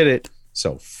never did it.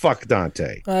 So fuck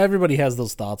Dante. Everybody has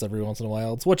those thoughts every once in a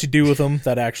while. It's what you do with them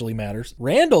that actually matters.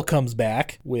 Randall comes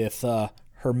back with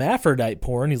hermaphrodite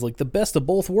porn. He's like, the best of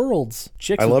both worlds.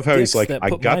 Chicks I love how he's like, I I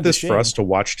got this for us to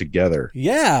watch together.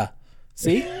 Yeah.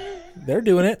 See? They're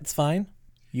doing it. It's fine.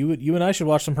 You and I should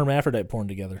watch some hermaphrodite porn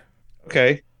together.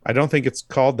 Okay. I don't think it's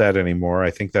called that anymore.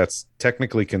 I think that's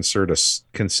technically considered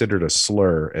a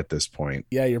slur at this point.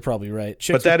 Yeah, you're probably right.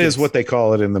 Chicks but that with is dicks. what they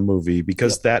call it in the movie,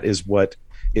 because that is what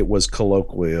it was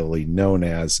colloquially known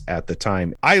as at the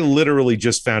time. I literally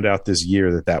just found out this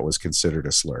year that was considered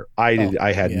a slur.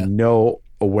 I had no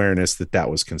awareness that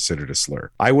was considered a slur.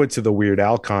 I went to the Weird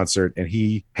Al concert and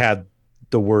he had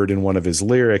the word in one of his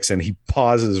lyrics, and he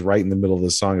pauses right in the middle of the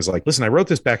song. Is like, listen, I wrote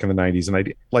this back in the 90s, and I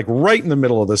like right in the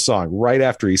middle of the song, right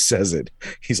after he says it,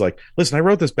 he's like, listen, I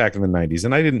wrote this back in the 90s,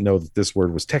 and I didn't know that this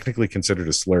word was technically considered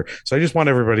a slur. So I just want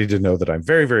everybody to know that I'm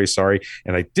very, very sorry,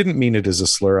 and I didn't mean it as a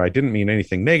slur. I didn't mean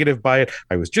anything negative by it.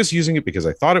 I was just using it because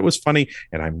I thought it was funny,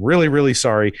 and I'm really, really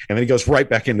sorry. And then he goes right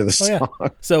back into the song. Yeah.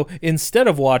 So instead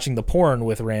of watching the porn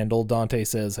with Randall, Dante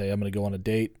says, hey, I'm going to go on a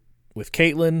date with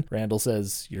Caitlin. Randall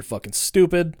says, you're fucking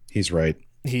stupid. He's right.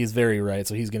 He's very right.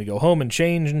 So he's going to go home and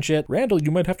change and shit. Randall,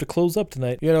 you might have to close up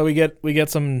tonight. We get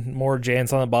some more Jay and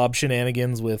Silent Bob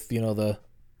shenanigans with, the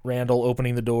Randall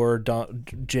opening the door,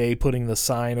 Jay putting the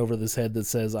sign over his head that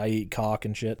says, I eat cock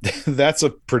and shit. That's a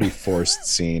pretty forced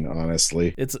scene,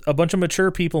 honestly. It's a bunch of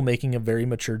mature people making a very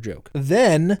mature joke.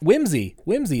 Then, Whimsy.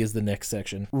 Whimsy is the next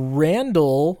section.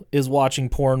 Randall is watching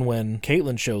porn when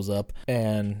Caitlin shows up,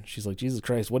 and she's like, Jesus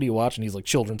Christ, what are you watching? He's like,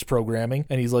 children's programming.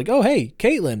 And he's like, oh, hey,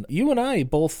 Caitlin, you and I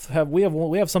both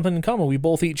have something in common. We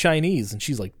both eat Chinese. And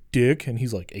she's like, dick. And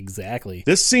he's like, exactly.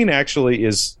 This scene actually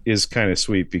is kind of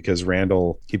sweet, because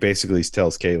Randall, he basically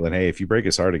tells Caitlin, hey, if you break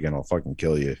his heart again, I'll fucking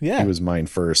kill you. Yeah. He was mine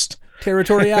first.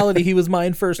 Territoriality, he was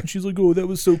mine first. And she's like, oh, that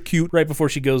was so cute. Right before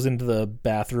she goes into the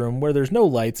bathroom where there's no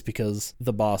lights because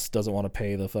the boss doesn't want to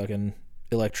pay the fucking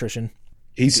electrician.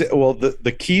 He said, well,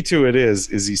 the key to it is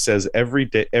he says every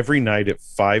night at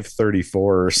 5:34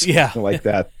 or something like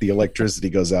that, the electricity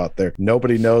goes out there.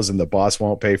 Nobody knows, and the boss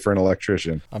won't pay for an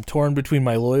electrician. I'm torn between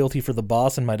my loyalty for the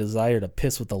boss and my desire to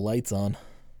piss with the lights on.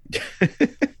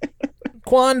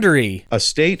 Quandary. A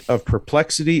state of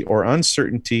perplexity or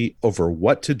uncertainty over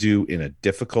what to do in a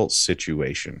difficult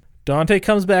situation. Dante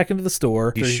comes back into the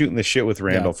store. He's shooting the shit with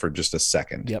Randall for just a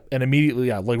second. Yep. And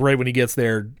immediately, like right when he gets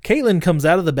there, Caitlin comes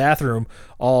out of the bathroom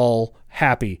all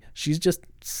happy. She's just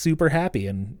super happy,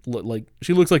 and like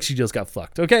she looks like she just got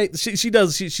fucked. Okay, she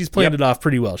does. She's playing it off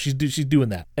pretty well. She's doing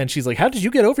that. And she's like, how did you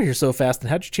get over here so fast, and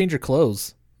how'd you change your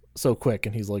clothes so quick?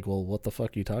 And he's like, well, what the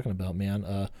fuck are you talking about,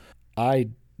 man? I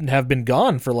have been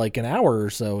gone for like an hour or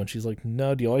so. And she's like,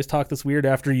 no, do you always talk this weird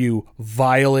after you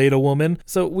violate a woman?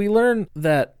 So we learn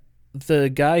that the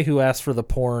guy who asked for the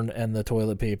porn and the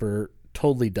toilet paper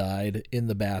totally died in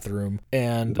the bathroom,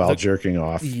 and while jerking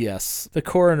off. Yes. The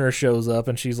coroner shows up,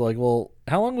 and she's like, well,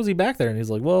 how long was he back there? And he's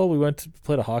like, well, we went to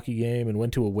play a hockey game and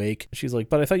went to a wake. She's like,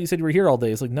 but I thought you said you were here all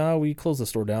day. It's like, no, we closed the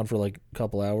store down for like a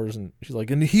couple hours. And she's like,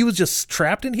 and he was just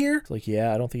trapped in here? It's like,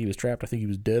 yeah, I don't think he was trapped. I think he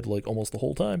was dead like almost the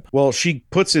whole time. Well, she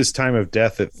puts his time of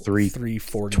death at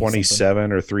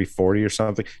 3:27 or 3:40 or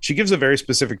something. She gives a very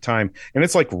specific time, and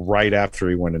it's like right after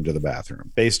he went into the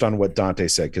bathroom, based on what Dante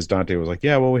said, because Dante was like,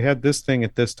 yeah, well, we had this thing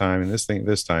at this time and this thing at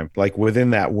this time. Like within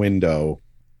that window,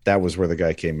 that was where the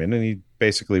guy came in, and he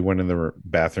basically went in the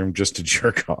bathroom just to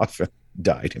jerk off and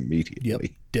died immediately.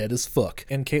 Yep, dead as fuck.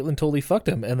 And Caitlin totally fucked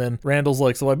him. And then Randall's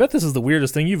like, so I bet this is the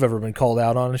weirdest thing you've ever been called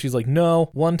out on. And she's like, no.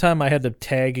 One time I had to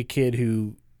tag a kid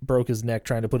who broke his neck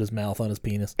trying to put his mouth on his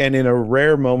penis. And in a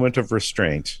rare moment of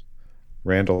restraint,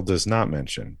 Randall does not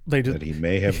mention that he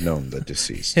may have known the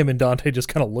deceased. Him and Dante just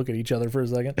kind of look at each other for a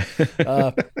second.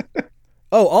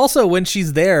 Oh, also, when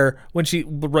she's there,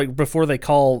 right before they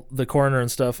call the coroner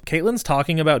and stuff, Caitlin's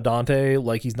talking about Dante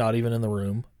like he's not even in the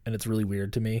room, and it's really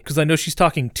weird to me, because I know she's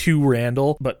talking to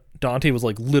Randall, but Dante was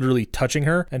like literally touching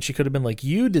her, and she could have been like,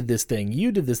 you did this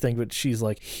thing, but she's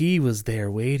like, he was there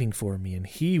waiting for me, and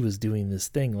he was doing this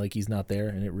thing like he's not there,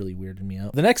 and it really weirded me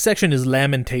out. The next section is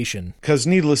lamentation. Because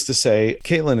needless to say,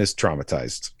 Caitlin is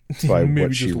traumatized by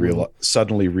what she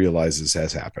suddenly realizes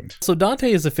has happened. So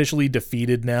Dante is officially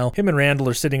defeated now. Him and Randall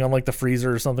are sitting on like the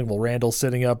freezer or something while Randall's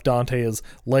sitting up. Dante is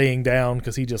laying down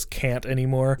because he just can't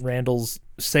anymore. Randall's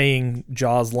saying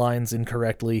Jaws lines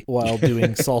incorrectly while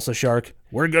doing Salsa Shark.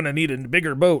 We're gonna need a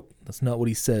bigger boat. That's not what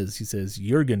he says. He says,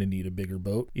 you're gonna need a bigger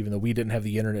boat, even though we didn't have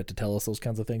the internet to tell us those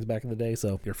kinds of things back in the day,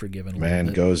 so you're forgiven. Man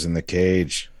goes in the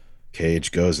cage.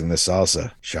 Cage goes in the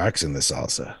salsa. Shark's in the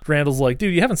salsa. Randall's like,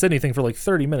 dude, you haven't said anything for like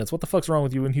 30 minutes. What the fuck's wrong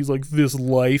with you? And he's like, this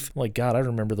life. I'm like, God, I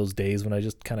remember those days when I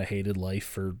just kind of hated life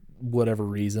for whatever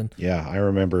reason. Yeah, I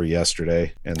remember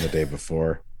yesterday and the day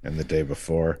before and the day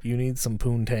before. You need some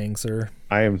poontang, sir.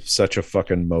 I am such a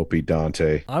fucking mopey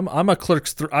Dante. I'm a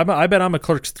Clerks. I bet I'm a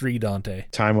Clerks 3 Dante.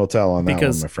 Time will tell on that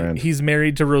because one, my friend. He's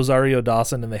married to Rosario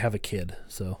Dawson and they have a kid.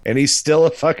 So. And he's still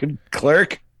a fucking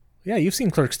clerk? Yeah, you've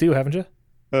seen Clerks 2, haven't you?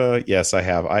 Yes, I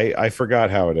have. I forgot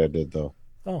how it ended though.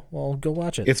 Oh, well, go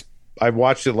watch it. I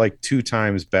watched it like 2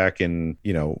 times back in,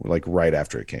 like right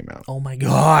after it came out. Oh my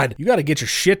God. You got to get your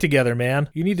shit together, man.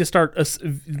 You need to start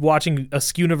watching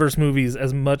Askewniverse movies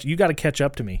as much. You got to catch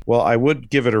up to me. Well, I would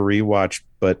give it a rewatch,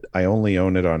 but I only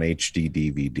own it on HD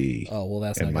DVD. Oh, well,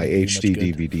 that's and not my HD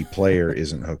DVD player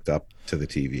isn't hooked up to the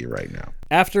TV right now.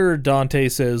 After Dante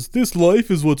says, this life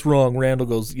is what's wrong, Randall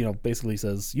goes, basically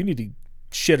says, you need to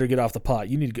shit or get off the pot.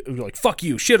 You need to go, like, fuck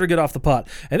you, shit or get off the pot.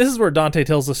 And this is where Dante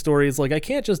tells the story. It's like, I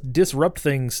can't just disrupt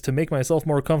things to make myself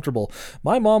more comfortable.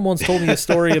 My mom once told me a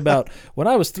story about when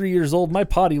I was 3 years old, my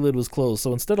potty lid was closed.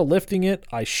 So instead of lifting it,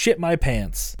 I shit my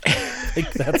pants.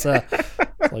 Like, that's a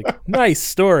nice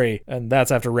story. And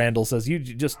that's after Randall says, you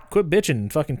just quit bitching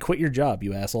and fucking quit your job,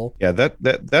 you asshole. Yeah,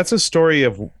 that's a story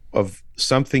of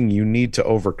something you need to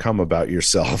overcome about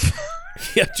yourself.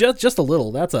 Yeah, just a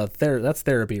little. That's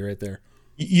therapy right there.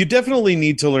 You definitely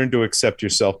need to learn to accept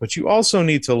yourself, but you also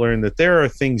need to learn that there are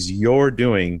things you're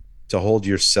doing to hold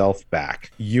yourself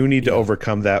back. You need to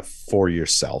overcome that for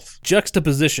yourself.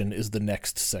 Juxtaposition is the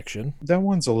next section. That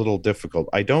one's a little difficult.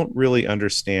 I don't really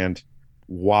understand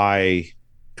why,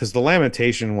 because the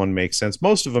lamentation one makes sense.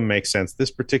 Most of them make sense. This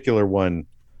particular one,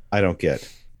 I don't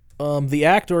get. The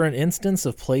act or an instance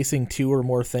of placing 2 or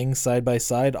more things side by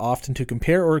side, often to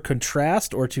compare or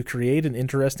contrast or to create an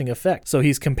interesting effect. So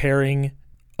he's comparing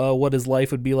what his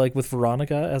life would be like with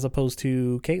Veronica as opposed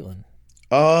to Caitlin.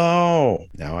 Oh,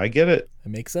 now I get it. It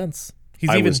makes sense.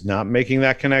 I was not making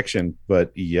that connection,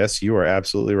 but yes, you are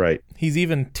absolutely right. He's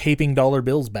even taping dollar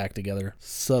bills back together.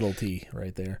 Subtlety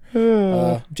right there.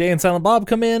 Jay and Silent Bob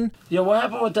come in. Yo, what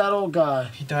happened with that old guy?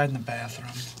 He died in the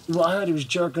bathroom. Well, I heard he was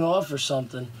jerking off or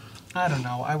something. I don't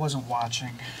know. I wasn't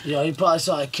watching. Yeah, he probably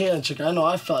saw a Caitlin chick. I know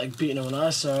I felt like beating her when I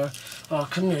saw her. Oh,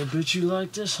 come here, bitch. You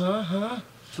like this, huh?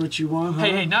 That's what you want, huh?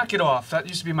 Hey, knock it off. That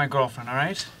used to be my girlfriend, all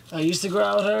right? I used to go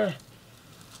out with her.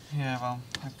 Yeah, well,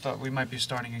 I thought we might be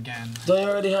starting again. Don't you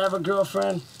already have a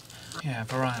girlfriend? Yeah,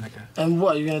 Veronica. And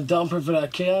what, you gonna dump her for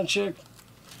that Caitlin chick?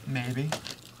 Maybe.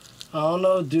 I don't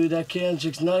know, dude. That Caitlin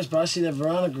chick's nice, but I see that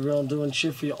Veronica girl doing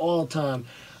shit for you all the time.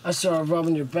 I saw her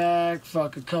rubbing your back,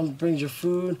 fucking brings your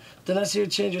food. Then I see her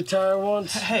change your tire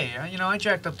once. Hey, I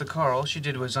jacked up the car. All she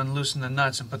did was unloosen the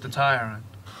nuts and put the tire on.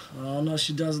 I don't know,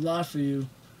 she does a lot for you.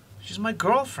 She's my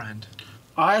girlfriend.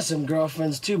 I had some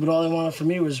girlfriends too, but all they wanted from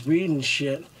me was weed and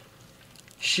shit.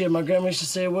 Shit, my grandma used to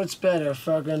say, what's better,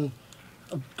 fucking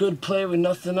a good plate with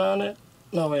nothing on it?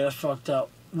 No, wait, I fucked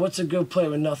up. What's a good plate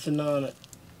with nothing on it?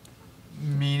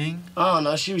 Meaning? I don't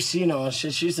know, she was senile and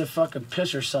shit. She used to fucking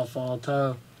piss herself all the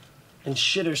time. And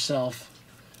shit herself.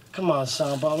 Come on,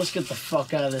 Soundball, let's get the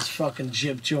fuck out of this fucking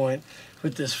jib joint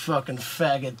with this fucking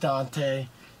faggot Dante.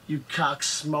 You cock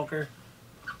smoker.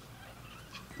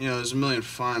 There's a million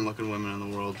fine-looking women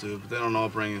in the world, dude, but they don't all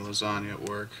bring you lasagna at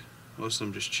work. Most of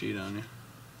them just cheat on you.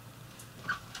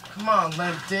 Come on,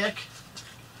 limp dick.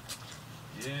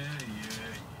 Yeah.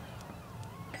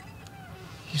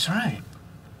 He's right.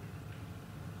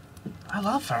 I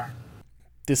love her.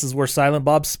 This is where Silent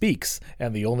Bob speaks,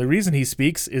 and the only reason he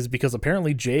speaks is because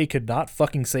apparently Jay could not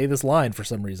fucking say this line for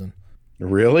some reason.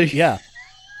 Really? Yeah.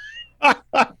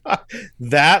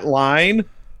 That line?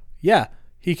 Yeah,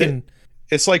 he can...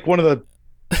 It's like one of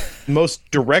the most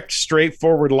direct,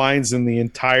 straightforward lines in the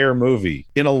entire movie.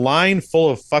 In a line full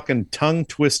of fucking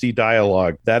tongue-twisty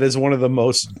dialogue, that is one of the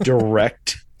most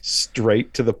direct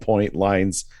straight to the point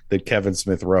lines that Kevin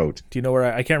Smith wrote. Do you know where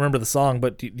I can't remember the song,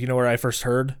 but do you know where I first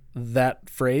heard that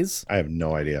phrase? I have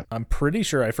no idea. I'm pretty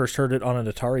sure I first heard it on an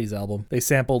Atari's album. They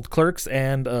sampled Clerks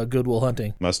and Good Will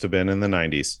Hunting. Must have been in the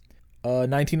 90s.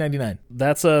 1999.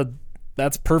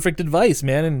 That's perfect advice,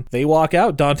 man. And they walk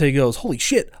out. Dante goes, "Holy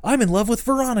shit, I'm in love with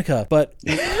Veronica." But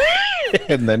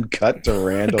and then cut to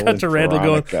Randall. cut to Randall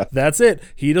going, "That's it.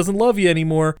 He doesn't love you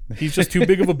anymore. He's just too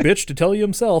big of a bitch to tell you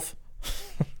himself."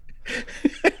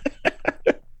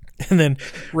 And then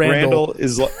Randall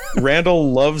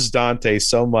loves Dante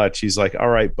so much. He's like, "All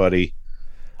right, buddy,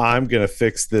 I'm gonna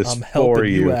fix this I'm for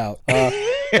helping you out."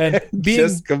 And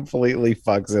just completely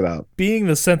fucks it up. Being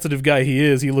the sensitive guy he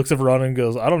is, he looks at Veronica and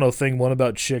goes, "I don't know thing one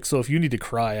about chicks, so if you need to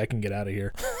cry, I can get out of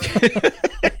here."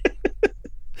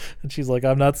 And she's like,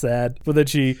 "I'm not sad." But then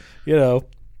she,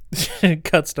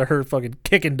 cuts to her fucking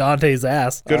kicking Dante's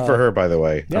ass. Good for her, by the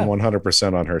way. Yeah. I'm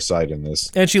 100% on her side in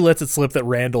this. And she lets it slip that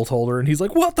Randall told her, and he's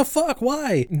like, "What the fuck?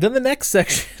 Why?" And then the next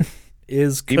section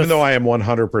is... Even though I am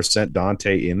 100%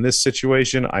 Dante in this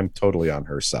situation, I'm totally on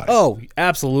her side. Oh,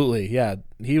 absolutely. Yeah,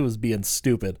 he was being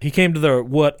stupid. He came to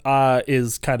what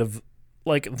is kind of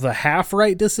like the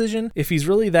half-right decision. If he's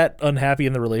really that unhappy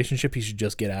in the relationship, he should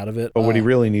just get out of it. But what he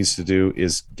really needs to do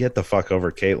is get the fuck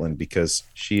over Caitlin, because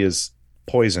she is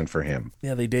poison for him.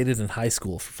 Yeah, they dated in high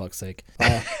school, for fuck's sake.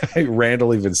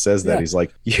 Randall even says that. Yeah. He's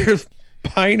like, "You're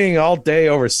pining all day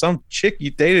over some chick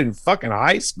you dated in fucking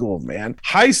high school, man.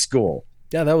 High school."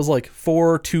 Yeah, that was like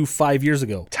 4 to 5 years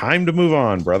ago. Time to move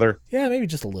on, brother. Yeah, maybe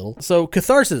just a little. So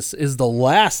Catharsis is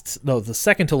the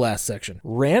second to last section.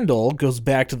 Randall goes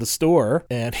back to the store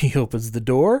and he opens the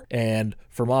door, and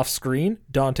from off screen,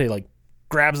 Dante like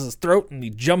grabs his throat and he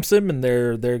jumps him, and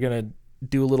they're gonna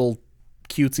do a little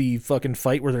cutesy fucking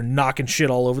fight where they're knocking shit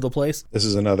all over the place. This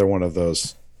is another one of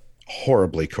those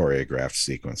horribly choreographed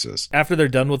sequences. After they're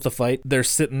done with the fight, they're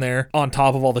sitting there on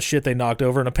top of all the shit they knocked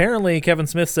over, and apparently Kevin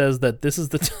Smith says that this is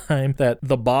the time that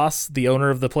the boss, the owner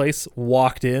of the place,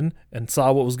 walked in and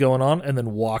saw what was going on and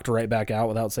then walked right back out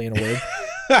without saying a word.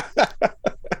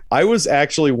 I was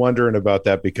actually wondering about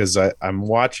that, because I'm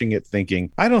watching it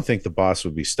thinking, I don't think the boss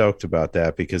would be stoked about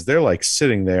that, because they're like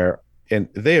sitting there and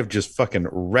they have just fucking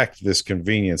wrecked this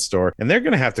convenience store, and they're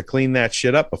going to have to clean that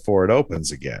shit up before it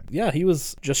opens again. Yeah, he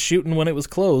was just shooting when it was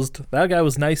closed. That guy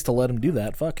was nice to let him do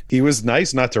that. Fuck. He was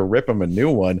nice not to rip him a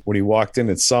new one when he walked in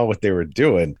and saw what they were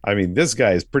doing. I mean, this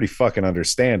guy is pretty fucking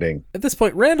understanding. At this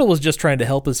point, Randall was just trying to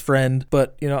help his friend,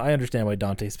 but, I understand why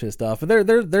Dante's pissed off.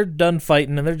 They're done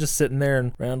fighting, and they're just sitting there,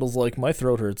 and Randall's like, "My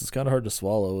throat hurts. It's kind of hard to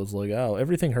swallow." It's like, "Ow,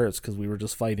 everything hurts because we were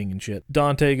just fighting and shit."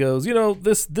 Dante goes,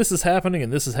 this is happening,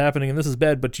 and this is happening, and this is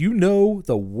bad, but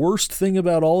the worst thing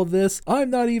about all of this? I'm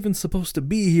not even supposed to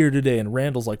be here today. And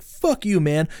Randall's like, "Fuck you,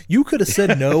 man. You could have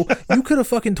said no. You could have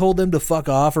fucking told them to fuck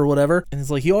off or whatever." And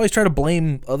it's like, you always try to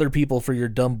blame other people for your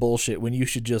dumb bullshit when you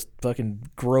should just fucking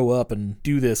grow up and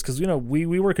do this. Because,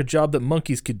 we work a job that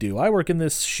monkeys could do. I work in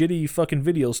this shitty fucking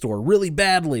video store really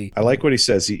badly. I like what he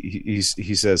says. He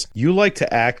says, "You like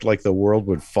to act like the world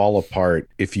would fall apart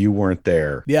if you weren't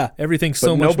there." Yeah, everything's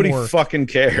so much nobody more... fucking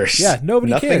cares. Yeah,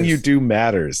 nobody cares. Nothing you do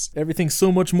matters. Everything's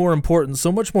so much more important,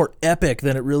 so much more epic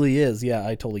than it really is. Yeah,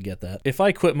 I totally get that. If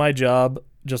I quit my job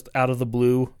just out of the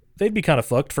blue, they'd be kind of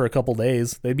fucked for a couple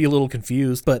days. They'd be a little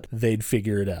confused, but they'd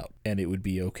figure it out, and it would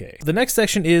be okay. The next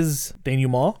section is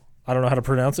denouement. I don't know how to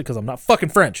pronounce it because I'm not fucking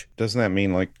French. Doesn't that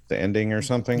mean like the ending or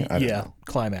something? I don't know.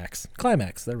 Climax.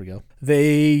 There we go.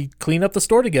 They clean up the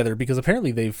store together because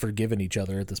apparently they've forgiven each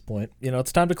other at this point.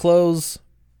 It's time to close.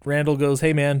 Randall goes,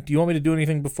 "Hey man, do you want me to do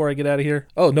anything before I get out of here?"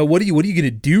 "Oh no, what are you gonna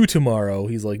do tomorrow?"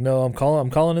 He's like, "No, I'm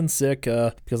calling in sick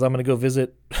because I'm gonna go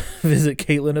visit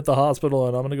Caitlin at the hospital,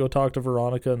 and I'm gonna go talk to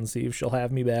Veronica and see if she'll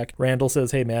have me back." Randall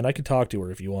says, "Hey man, I can talk to her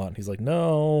if you want." He's like,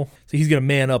 "No." So he's gonna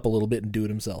man up a little bit and do it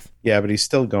himself. Yeah, but he's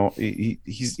still going.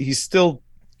 He's still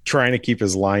trying to keep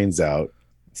his lines out.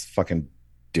 It's fucking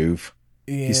doof.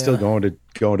 Yeah. He's still going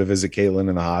to visit Caitlin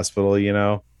in the hospital.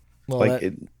 Well,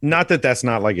 not that that's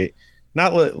not like a.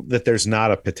 Not that there's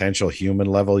not a potential human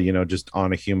level, just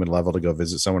on a human level to go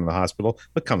visit someone in the hospital,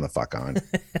 but come the fuck on.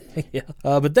 Yeah.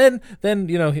 But then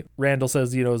Randall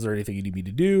says, "Is there anything you need me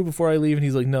to do before I leave?" And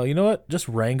he's like, "No, you know what? Just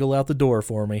wrangle out the door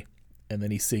for me." And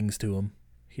then he sings to him,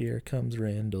 "Here comes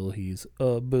Randall, he's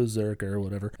a berserker," or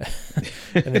whatever.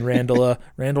 And then Randall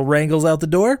wrangles out the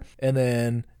door, and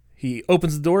then he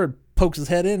opens the door and pokes his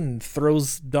head in and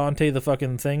throws Dante the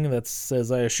fucking thing that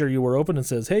says, "I assure you we're open," and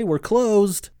says, "Hey, we're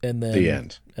closed." And then the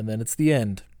end. And then it's the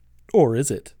end. Or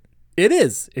is it? It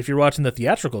is, if you're watching the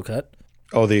theatrical cut.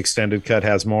 Oh, the extended cut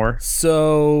has more?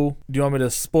 So, do you want me to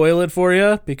spoil it for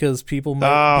you? Because people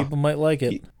might like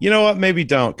it. You know what? Maybe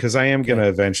don't, because I am going to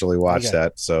eventually watch Okay.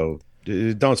 that. So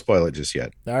don't spoil it just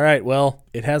yet. All right. Well,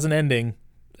 it has an ending,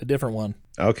 a different one.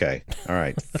 Okay. All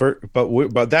right.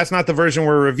 But that's not the version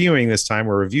we're reviewing this time.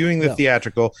 We're reviewing the No.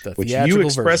 theatrical, The which theatrical you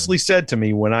expressly said to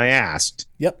me when I asked.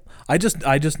 Yep. I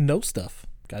just know stuff.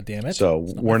 God damn it. So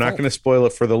we're not going to spoil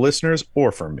it for the listeners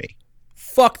or for me.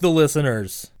 Fuck the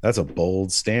listeners. That's a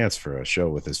bold stance for a show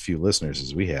with as few listeners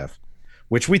as we have,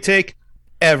 which we take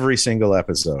every single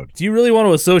episode. Do you really want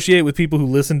to associate with people who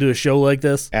listen to a show like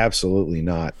this? Absolutely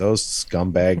not. Those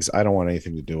scumbags, I don't want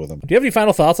anything to do with them. Do you have any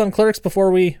final thoughts on Clerks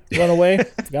before we run away?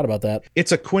 Forgot about that.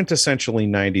 It's a quintessentially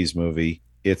 90s movie.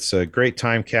 It's a great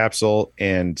time capsule.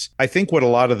 And I think what a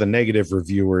lot of the negative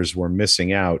reviewers were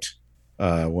missing out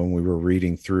when we were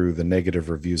reading through the negative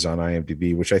reviews on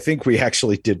IMDb, which I think we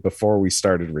actually did before we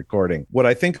started recording. What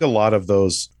I think a lot of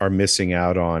those are missing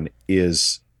out on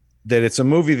is that it's a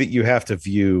movie that you have to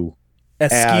view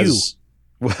as,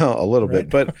 well, a little bit.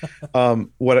 But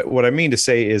what I mean to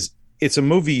say is it's a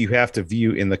movie you have to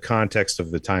view in the context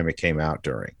of the time it came out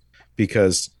during.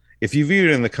 Because if you view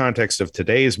it in the context of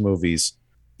today's movies,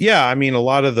 yeah, I mean, a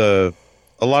lot of the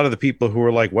people who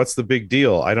are like, what's the big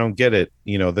deal? I don't get it.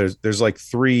 You know, there's like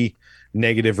 3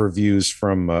 negative reviews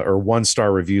from, or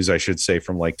 1-star reviews, I should say,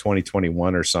 from like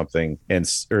 2021 or something,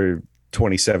 or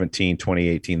 2017,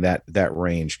 2018, that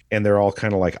range. And they're all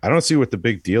kind of like, I don't see what the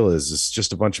big deal is. It's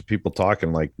just a bunch of people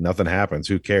talking, like nothing happens.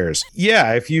 Who cares?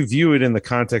 Yeah. If you view it in the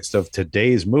context of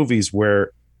today's movies,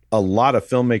 where a lot of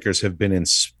filmmakers have been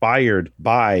inspired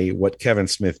by what Kevin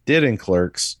Smith did in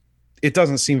Clerks, it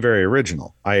doesn't seem very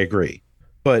original. I agree.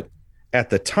 But at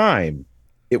the time,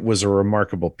 it was a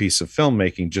remarkable piece of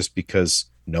filmmaking just because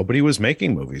nobody was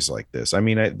making movies like this. I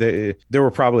mean, there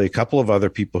were probably a couple of other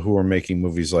people who were making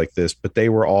movies like this, but they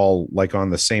were all like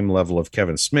on the same level of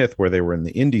Kevin Smith, where they were in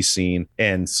the indie scene,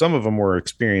 and some of them were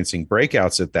experiencing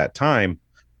breakouts at that time.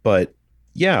 But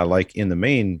yeah, like in the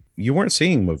main, you weren't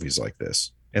seeing movies like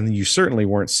this. And you certainly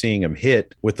weren't seeing them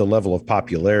hit with the level of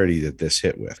popularity that this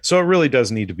hit with. So it really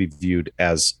does need to be viewed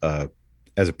as a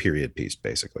period piece,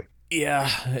 basically. Yeah,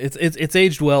 it's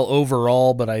aged well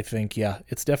overall, but I think, yeah,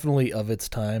 it's definitely of its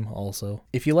time also.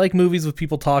 If you like movies with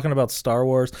people talking about Star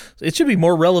Wars, it should be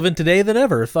more relevant today than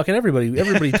ever. Fucking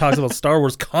everybody talks about Star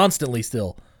Wars constantly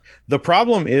still. The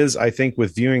problem is, I think,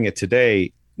 with viewing it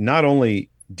today, not only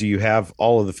do you have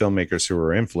all of the filmmakers who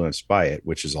are influenced by it,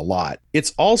 which is a lot,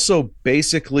 it's also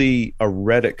basically a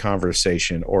Reddit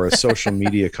conversation or a social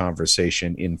media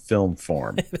conversation in film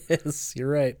form. It is. You're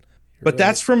right. But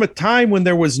that's from a time when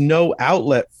there was no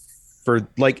outlet for,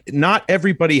 like, not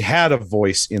everybody had a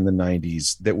voice in the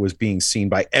 90s that was being seen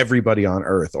by everybody on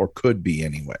Earth, or could be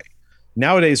anyway.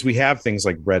 Nowadays, we have things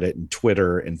like Reddit and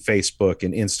Twitter and Facebook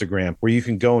and Instagram, where you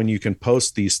can go and you can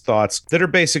post these thoughts that are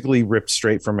basically ripped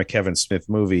straight from a Kevin Smith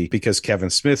movie, because Kevin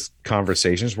Smith's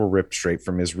conversations were ripped straight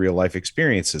from his real life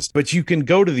experiences. But you can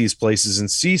go to these places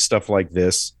and see stuff like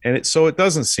this, and so it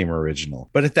doesn't seem original.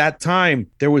 But at that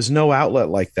time, there was no outlet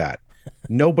like that.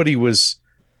 Nobody was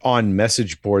on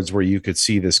message boards where you could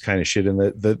see this kind of shit. And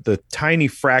the tiny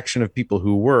fraction of people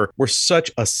who were such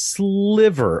a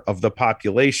sliver of the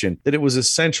population that it was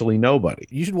essentially nobody.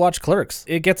 You should watch Clerks.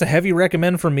 It gets a heavy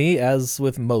recommend from me, as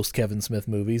with most Kevin Smith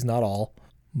movies. Not all,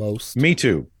 most. Me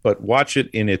too, but watch it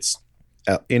in its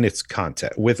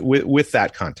context, with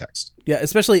that context. Yeah,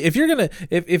 especially if you're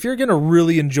gonna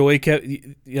really enjoy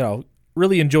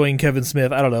really enjoying Kevin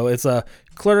Smith. I don't know. It's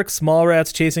Clerks,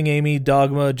 Mallrats, Chasing Amy,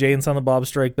 Dogma, Jay and Silent Bob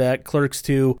Strike Back, Clerks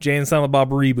 2, Jay and Silent Bob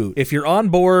Reboot. If you're on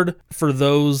board for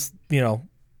those,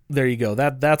 there you go.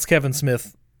 That's Kevin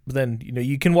Smith. Then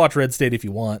you can watch Red State if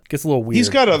you want. It gets a little weird. He's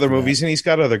got other movies and he's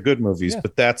got other good movies, Yeah.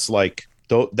 but that's like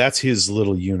that's his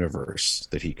little universe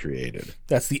that he created.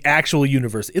 That's the actual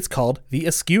universe. It's called the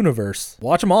Askew-niverse.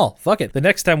 Watch them all. Fuck it. The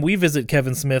next time we visit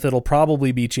Kevin Smith, it'll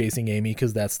probably be Chasing Amy,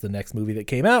 because that's the next movie that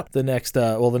came out. The next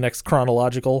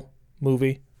chronological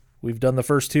movie. We've done the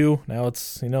first 2. Now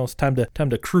it's it's time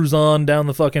to cruise on down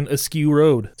the fucking Askew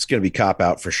road. It's gonna be Cop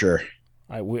Out for sure.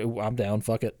 I'm down.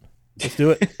 Fuck it. Let's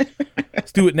do it.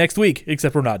 Let's do it next week,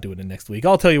 except we're not doing it next week.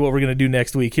 I'll tell you what we're going to do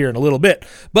next week here in a little bit.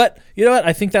 But you know what?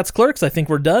 I think that's Clerks. I think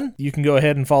we're done. You can go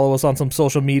ahead and follow us on some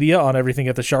social media on everything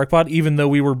at the Shark Pod, even though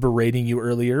we were berating you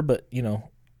earlier. But,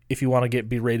 if you want to get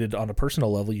berated on a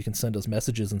personal level, you can send us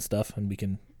messages and stuff, and we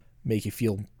can make you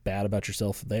feel bad about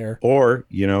yourself there. Or,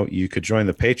 you could join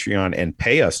the Patreon and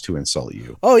pay us to insult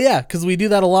you. Oh, yeah, because we do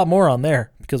that a lot more on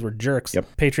there. because we're jerks.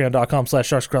 Yep.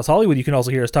 Patreon.com/SharksAcrossHollywood. You can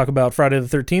also hear us talk about Friday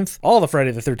the 13th, all the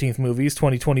Friday the 13th movies,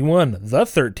 2021, the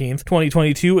 13th,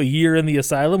 2022, A Year in the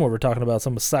Asylum, where we're talking about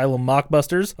some asylum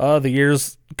mockbusters. The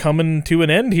year's coming to an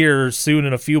end here soon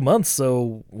in a few months,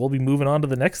 so we'll be moving on to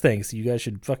the next thing. So you guys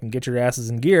should fucking get your asses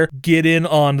in gear. Get in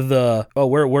on the... Oh,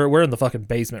 we're in the fucking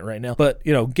basement right now. But,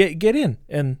 get in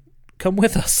and come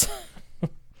with us.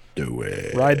 Do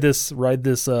it. Ride this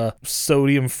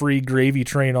sodium-free gravy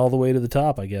train all the way to the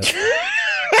top, I guess.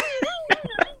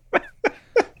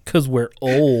 Because we're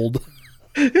old.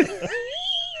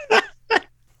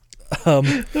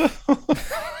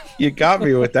 You got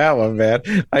me with that one, man.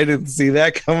 I didn't see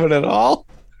that coming at all.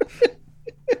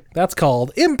 That's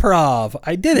called improv.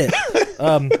 I did it.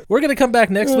 We're going to come back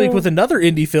next week with another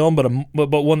indie film, but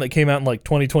one that came out in like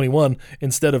 2021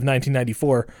 instead of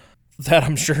 1994. That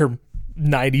I'm sure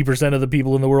 90% of the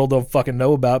people in the world don't fucking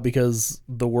know about because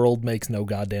the world makes no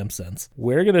goddamn sense.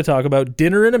 We're going to talk about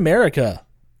Dinner in America,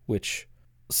 which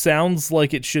sounds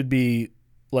like it should be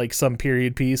like some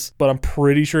period piece, but I'm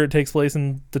pretty sure it takes place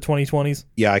in the 2020s.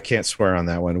 Yeah, I can't swear on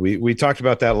that one. We talked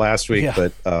about that last week,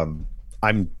 but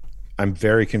I'm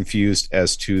very confused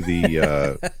as to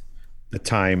the the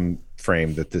time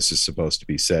frame that this is supposed to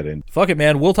be set in. Fuck it,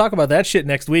 man. We'll talk about that shit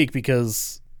next week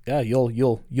because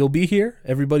you'll be here.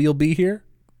 Everybody will be here.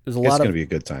 It's going to be a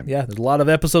good time. Yeah, there's a lot of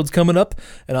episodes coming up,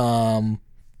 and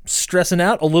stressing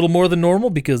out a little more than normal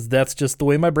because that's just the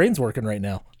way my brain's working right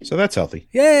now. So that's healthy.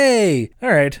 Yay! All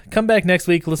right, come back next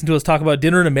week. Listen to us talk about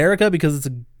Dinner in America because it's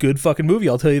a good fucking movie.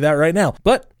 I'll tell you that right now.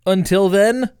 But until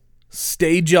then,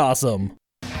 stay jawsome.